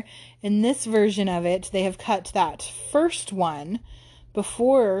here. In this version of it, they have cut that first one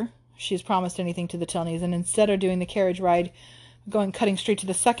before she's promised anything to the Tilneys, and instead are doing the carriage ride, cutting straight to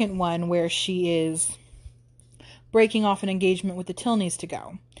the second one, where she is breaking off an engagement with the Tilneys to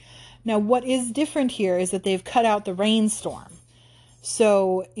go. Now, what is different here is that they've cut out the rainstorm.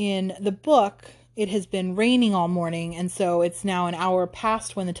 So in the book, it has been raining all morning, and so it's now an hour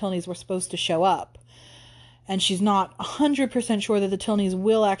past when the Tilneys were supposed to show up. And she's not 100% sure that the Tilneys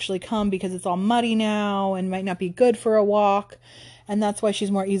will actually come, because it's all muddy now and might not be good for a walk. And that's why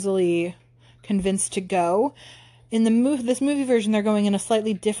she's more easily convinced to go. In this movie version, they're going in a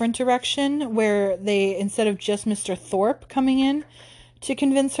slightly different direction, where they, instead of just Mr. Thorpe coming in to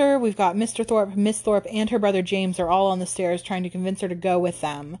convince her, we've got Mr. Thorpe, Miss Thorpe, and her brother James are all on the stairs trying to convince her to go with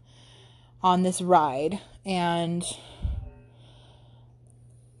them on this ride. And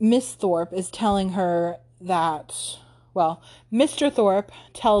Miss Thorpe is telling her that, well, Mr. Thorpe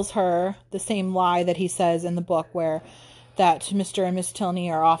tells her the same lie that he says in the book, where that Mr. and Miss Tilney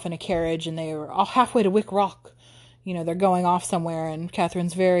are off in a carriage and they are all halfway to Wick Rock. You know, they're going off somewhere, and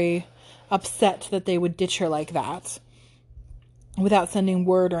Catherine's very upset that they would ditch her like that without sending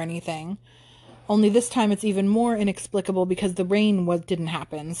word or anything. Only this time it's even more inexplicable, because the rain didn't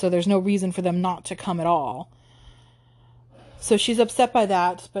happen, so there's no reason for them not to come at all. So she's upset by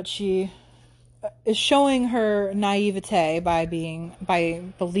that, but she is showing her naivete by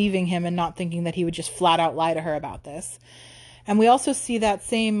believing him and not thinking that he would just flat out lie to her about this. And we also see that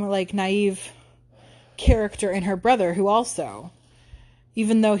same naive character in her brother, who also,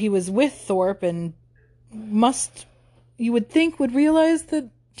 even though he was with Thorpe and you would think would realize that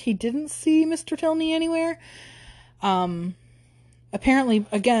he didn't see Mr. Tilney anywhere, apparently,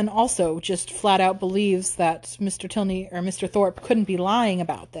 again, also just flat out believes that Mr. Tilney or Mr. Thorpe couldn't be lying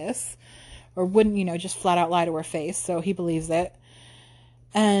about this, or wouldn't, just flat out lie to her face, so he believes it.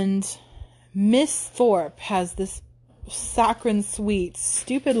 And Miss Thorpe has this saccharine sweet,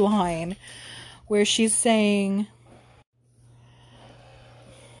 stupid line where she is saying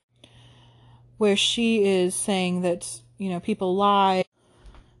that, people lie,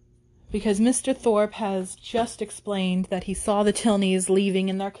 because Mr. Thorpe has just explained that he saw the Tilneys leaving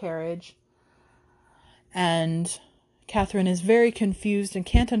in their carriage, and Catherine is very confused and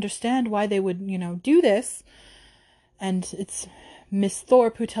can't understand why they would, do this. And it's Miss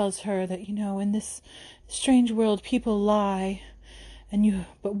Thorpe who tells her that, in this strange world, people lie,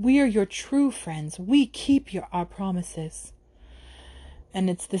 but we're your true friends. We keep our promises. And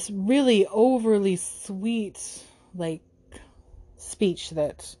it's this really overly sweet, speech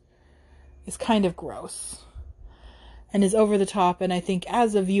that is kind of gross and is over the top. And I think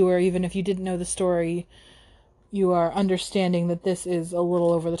as a viewer, even if you didn't know the story, you are understanding that this is a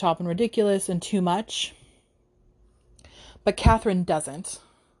little over the top and ridiculous and too much. But Catherine doesn't,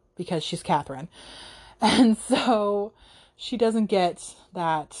 because she's Catherine. And so she doesn't get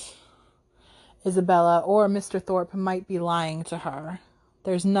that Isabella or Mr. Thorpe might be lying to her.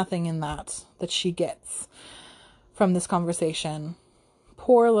 There's nothing in that she gets from this conversation.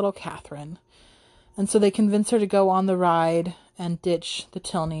 Poor little Catherine. And so they convince her to go on the ride and ditch the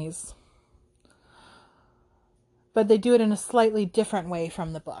Tilneys. But they do it in a slightly different way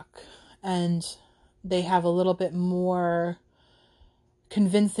from the book. And they have a little bit more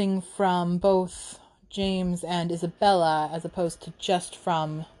convincing from both James and Isabella, as opposed to just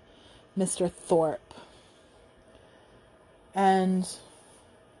from Mr. Thorpe. And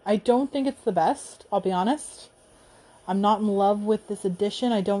I don't think it's the best, I'll be honest. I'm not in love with this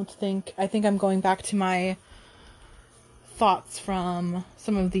edition. I think I'm going back to my thoughts from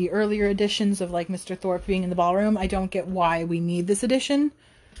some of the earlier editions of Mr. Thorpe being in the ballroom. I don't get why we need this edition.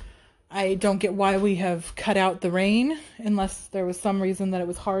 I don't get why we have cut out the rain, unless there was some reason that it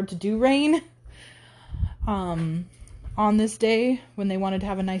was hard to do rain on this day, when they wanted to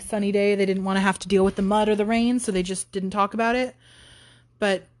have a nice sunny day. They didn't want to have to deal with the mud or the rain, so they just didn't talk about it.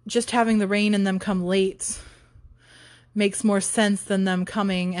 But just having the rain and them come late makes more sense than them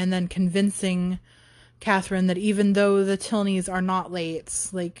coming and then convincing Catherine that even though the Tilneys are not late,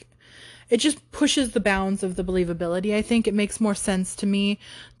 it just pushes the bounds of the believability. I think it makes more sense to me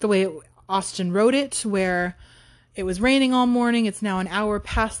the way Austen wrote it, where It was raining all morning. It's now an hour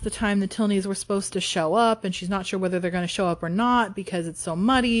past the time the Tilneys were supposed to show up, and she's not sure whether they're going to show up or not because it's so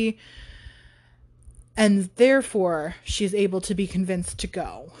muddy. And therefore, she's able to be convinced to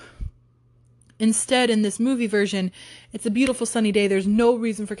go. Instead, in this movie version, it's a beautiful sunny day. There's no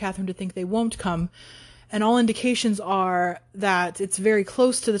reason for Catherine to think they won't come. And all indications are that it's very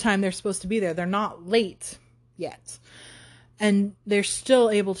close to the time they're supposed to be there. They're not late yet. And they're still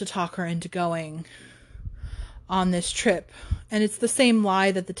able to talk her into going on this trip. And it's the same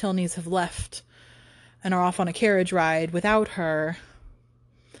lie that the Tilneys have left and are off on a carriage ride without her.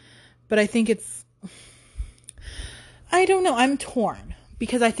 But I think I don't know, I'm torn.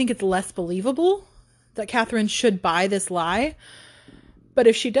 Because I think it's less believable that Catherine should buy this lie. But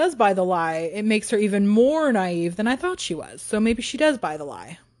if she does buy the lie, it makes her even more naive than I thought she was. So maybe she does buy the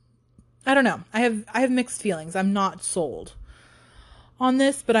lie. I don't know. I have mixed feelings. I'm not sold on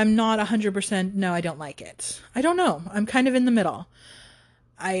this, but I'm not 100% no, I don't like it. I don't know. I'm kind of in the middle.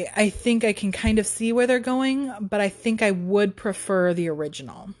 I think I can kind of see where they're going, but I think I would prefer the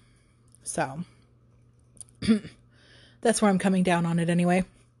original. So that's where I'm coming down on it anyway.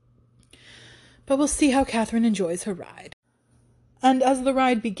 But we'll see how Catherine enjoys her ride. And as the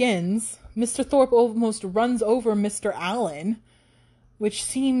ride begins, Mr. Thorpe almost runs over Mr. Allen, which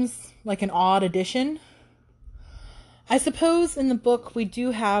seems like an odd addition. I suppose in the book we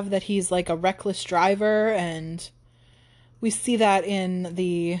do have that he's like a reckless driver, and we see that in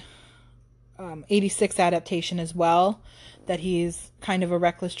the 86 adaptation as well, that he's kind of a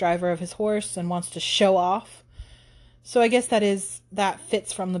reckless driver of his horse and wants to show off. So I guess that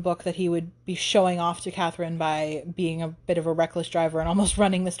fits from the book, that he would be showing off to Catherine by being a bit of a reckless driver and almost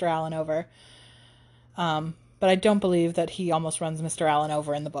running Mr. Allen over. But I don't believe that he almost runs Mr. Allen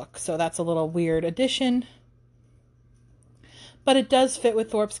over in the book. So that's a little weird addition. But it does fit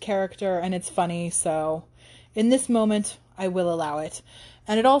with Thorpe's character and it's funny. So in this moment, I will allow it.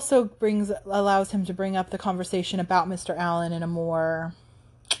 And it also allows him to bring up the conversation about Mr. Allen in a more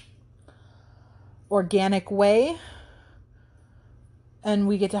organic way. And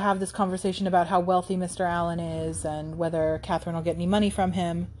we get to have this conversation about how wealthy Mr. Allen is and whether Catherine will get any money from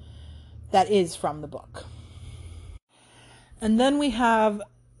him. That is from the book. And then we have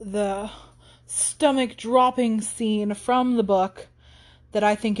the stomach-dropping scene from the book that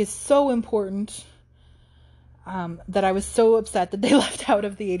I think is so important, that I was so upset that they left out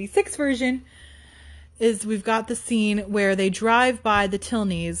of the 86 version, is we've got the scene where they drive by the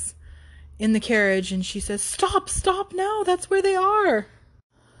Tilneys in the carriage, and she says, "Stop now, that's where they are."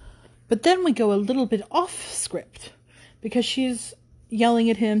 But then we go a little bit off script, because she's yelling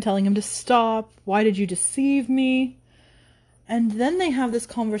at him, telling him to stop. Why did you deceive me? And then they have this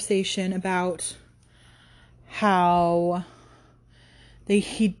conversation about how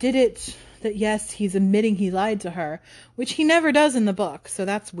he did it, that yes, he's admitting he lied to her, which he never does in the book, so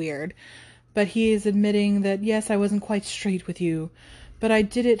that's weird. But he is admitting that, yes, I wasn't quite straight with you, but I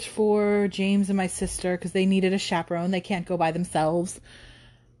did it for James and my sister because they needed a chaperone. They can't go by themselves.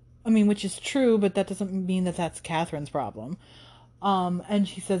 I mean, which is true, but that doesn't mean that that's Catherine's problem. And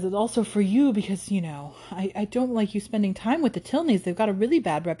she says it's also for you because, I don't like you spending time with the Tilneys. They've got a really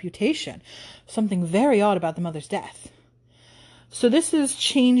bad reputation. Something very odd about the mother's death. So this is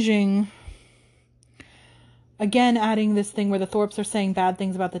changing, again, adding this thing where the Thorpes are saying bad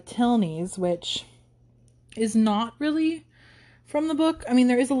things about the Tilneys, which is not really from the book. I mean,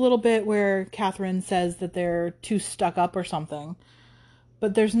 there is a little bit where Catherine says that they're too stuck up or something.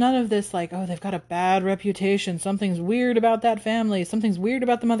 But there's none of this like, oh, they've got a bad reputation. Something's weird about that family. Something's weird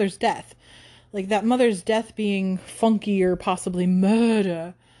about the mother's death. Like that mother's death being funky or possibly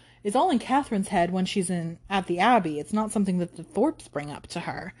murder is all in Catherine's head when she's at the Abbey. It's not something that the Thorpes bring up to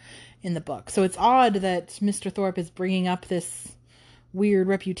her in the book. So it's odd that Mr. Thorpe is bringing up this weird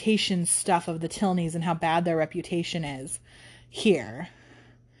reputation stuff of the Tilneys and how bad their reputation is here.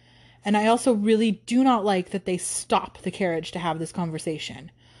 And I also really do not like that they stop the carriage to have this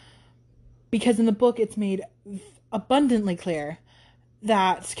conversation. Because in the book, it's made abundantly clear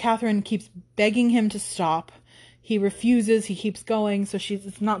that Catherine keeps begging him to stop. He refuses, he keeps going, so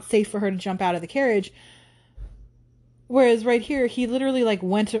it's not safe for her to jump out of the carriage. Whereas right here, he literally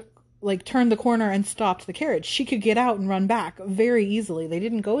turned the corner and stopped the carriage. She could get out and run back very easily. They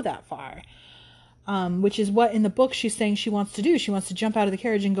didn't go that far. Which is what in the book she's saying she wants to do. She wants to jump out of the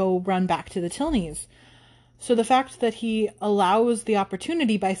carriage and go run back to the Tilneys. So the fact that he allows the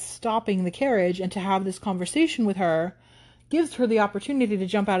opportunity by stopping the carriage and to have this conversation with her gives her the opportunity to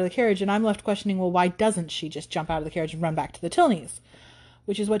jump out of the carriage. And I'm left questioning, well, why doesn't she just jump out of the carriage and run back to the Tilneys?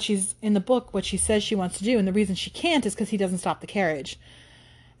 Which is what she's in the book, what she says she wants to do. And the reason she can't is because he doesn't stop the carriage.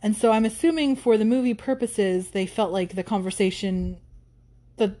 And so I'm assuming for the movie purposes, they felt like the conversation,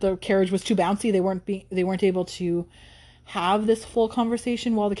 that the carriage was too bouncy. They weren't able to have this full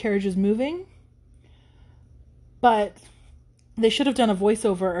conversation while the carriage is moving. But they should have done a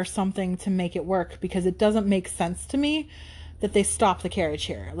voiceover or something to make it work, because it doesn't make sense to me that they stop the carriage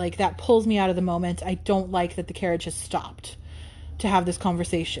here. Like, that pulls me out of the moment. I don't like that the carriage has stopped to have this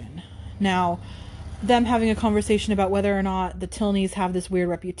conversation. Now, them having a conversation about whether or not the Tilneys have this weird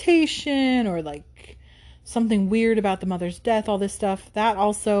reputation, or like something weird about the mother's death, all this stuff, that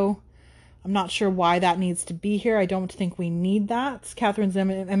also, I'm not sure why that needs to be here. I don't think we need that. Catherine's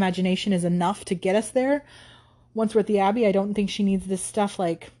imagination is enough to get us there. Once we're at the Abbey, I don't think she needs this stuff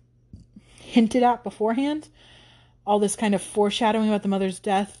like hinted at beforehand. All this kind of foreshadowing about the mother's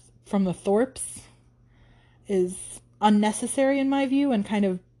death from the Thorpes is unnecessary in my view, and kind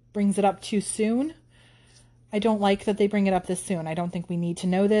of brings it up too soon. I don't like that they bring it up this soon. I don't think we need to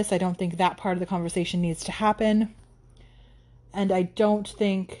know this. I don't think that part of the conversation needs to happen. And I don't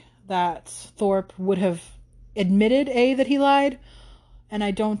think that Thorpe would have admitted, that he lied.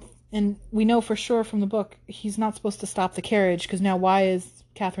 And we know for sure from the book, he's not supposed to stop the carriage, because now why is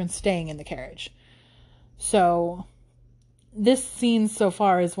Catherine staying in the carriage? So this scene so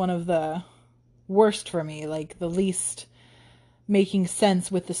far is one of the worst for me, like the least making sense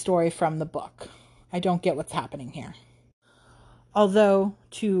with the story from the book. I don't get what's happening here. Although,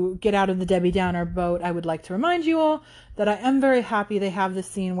 to get out of the Debbie Downer boat, I would like to remind you all that I am very happy they have this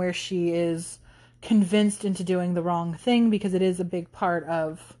scene where she is convinced into doing the wrong thing, because it is a big part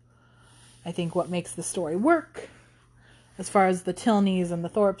of, I think, what makes the story work. As far as the Tilneys and the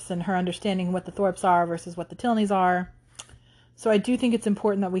Thorpes, and her understanding what the Thorpes are versus what the Tilneys are. So I do think it's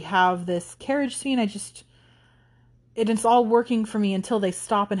important that we have this carriage scene. It's all working for me until they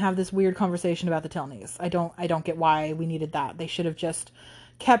stop and have this weird conversation about the Tilneys. I don't get why we needed that. They should have just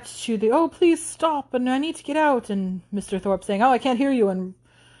kept to the, oh, please stop, and I need to get out, and Mr. Thorpe saying, oh, I can't hear you, and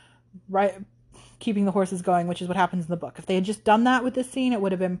keeping the horses going, which is what happens in the book. If they had just done that with this scene, it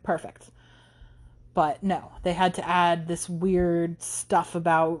would have been perfect. But no, they had to add this weird stuff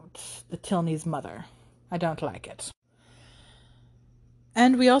about the Tilneys' mother. I don't like it.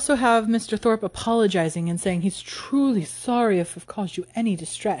 And we also have Mr. Thorpe apologizing and saying he's truly sorry if I've caused you any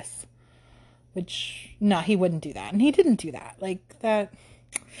distress. Which, no, he wouldn't do that. And he didn't do that. Like, that,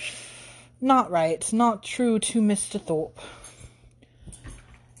 not right. Not true to Mr. Thorpe.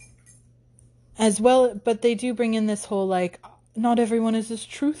 As well, but they do bring in this whole, like, not everyone is as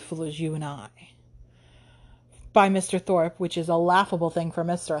truthful as you and I. By Mr. Thorpe, which is a laughable thing for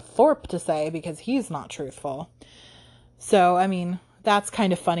Mr. Thorpe to say, because he's not truthful. So, I mean, that's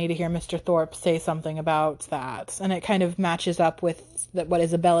kind of funny to hear Mr. Thorpe say something about that. And it kind of matches up with what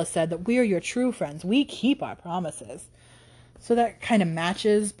Isabella said, that we're your true friends. We keep our promises. So that kind of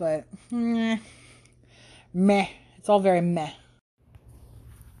matches, but meh. It's all very meh.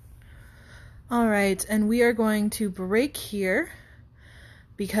 All right, and we are going to break here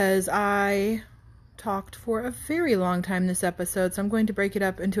because I talked for a very long time this episode, so I'm going to break it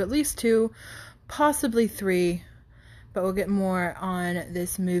up into at least 2, possibly 3, but we'll get more on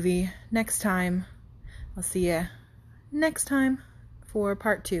this movie next time. I'll see you next time for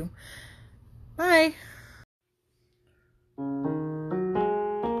part 2. Bye!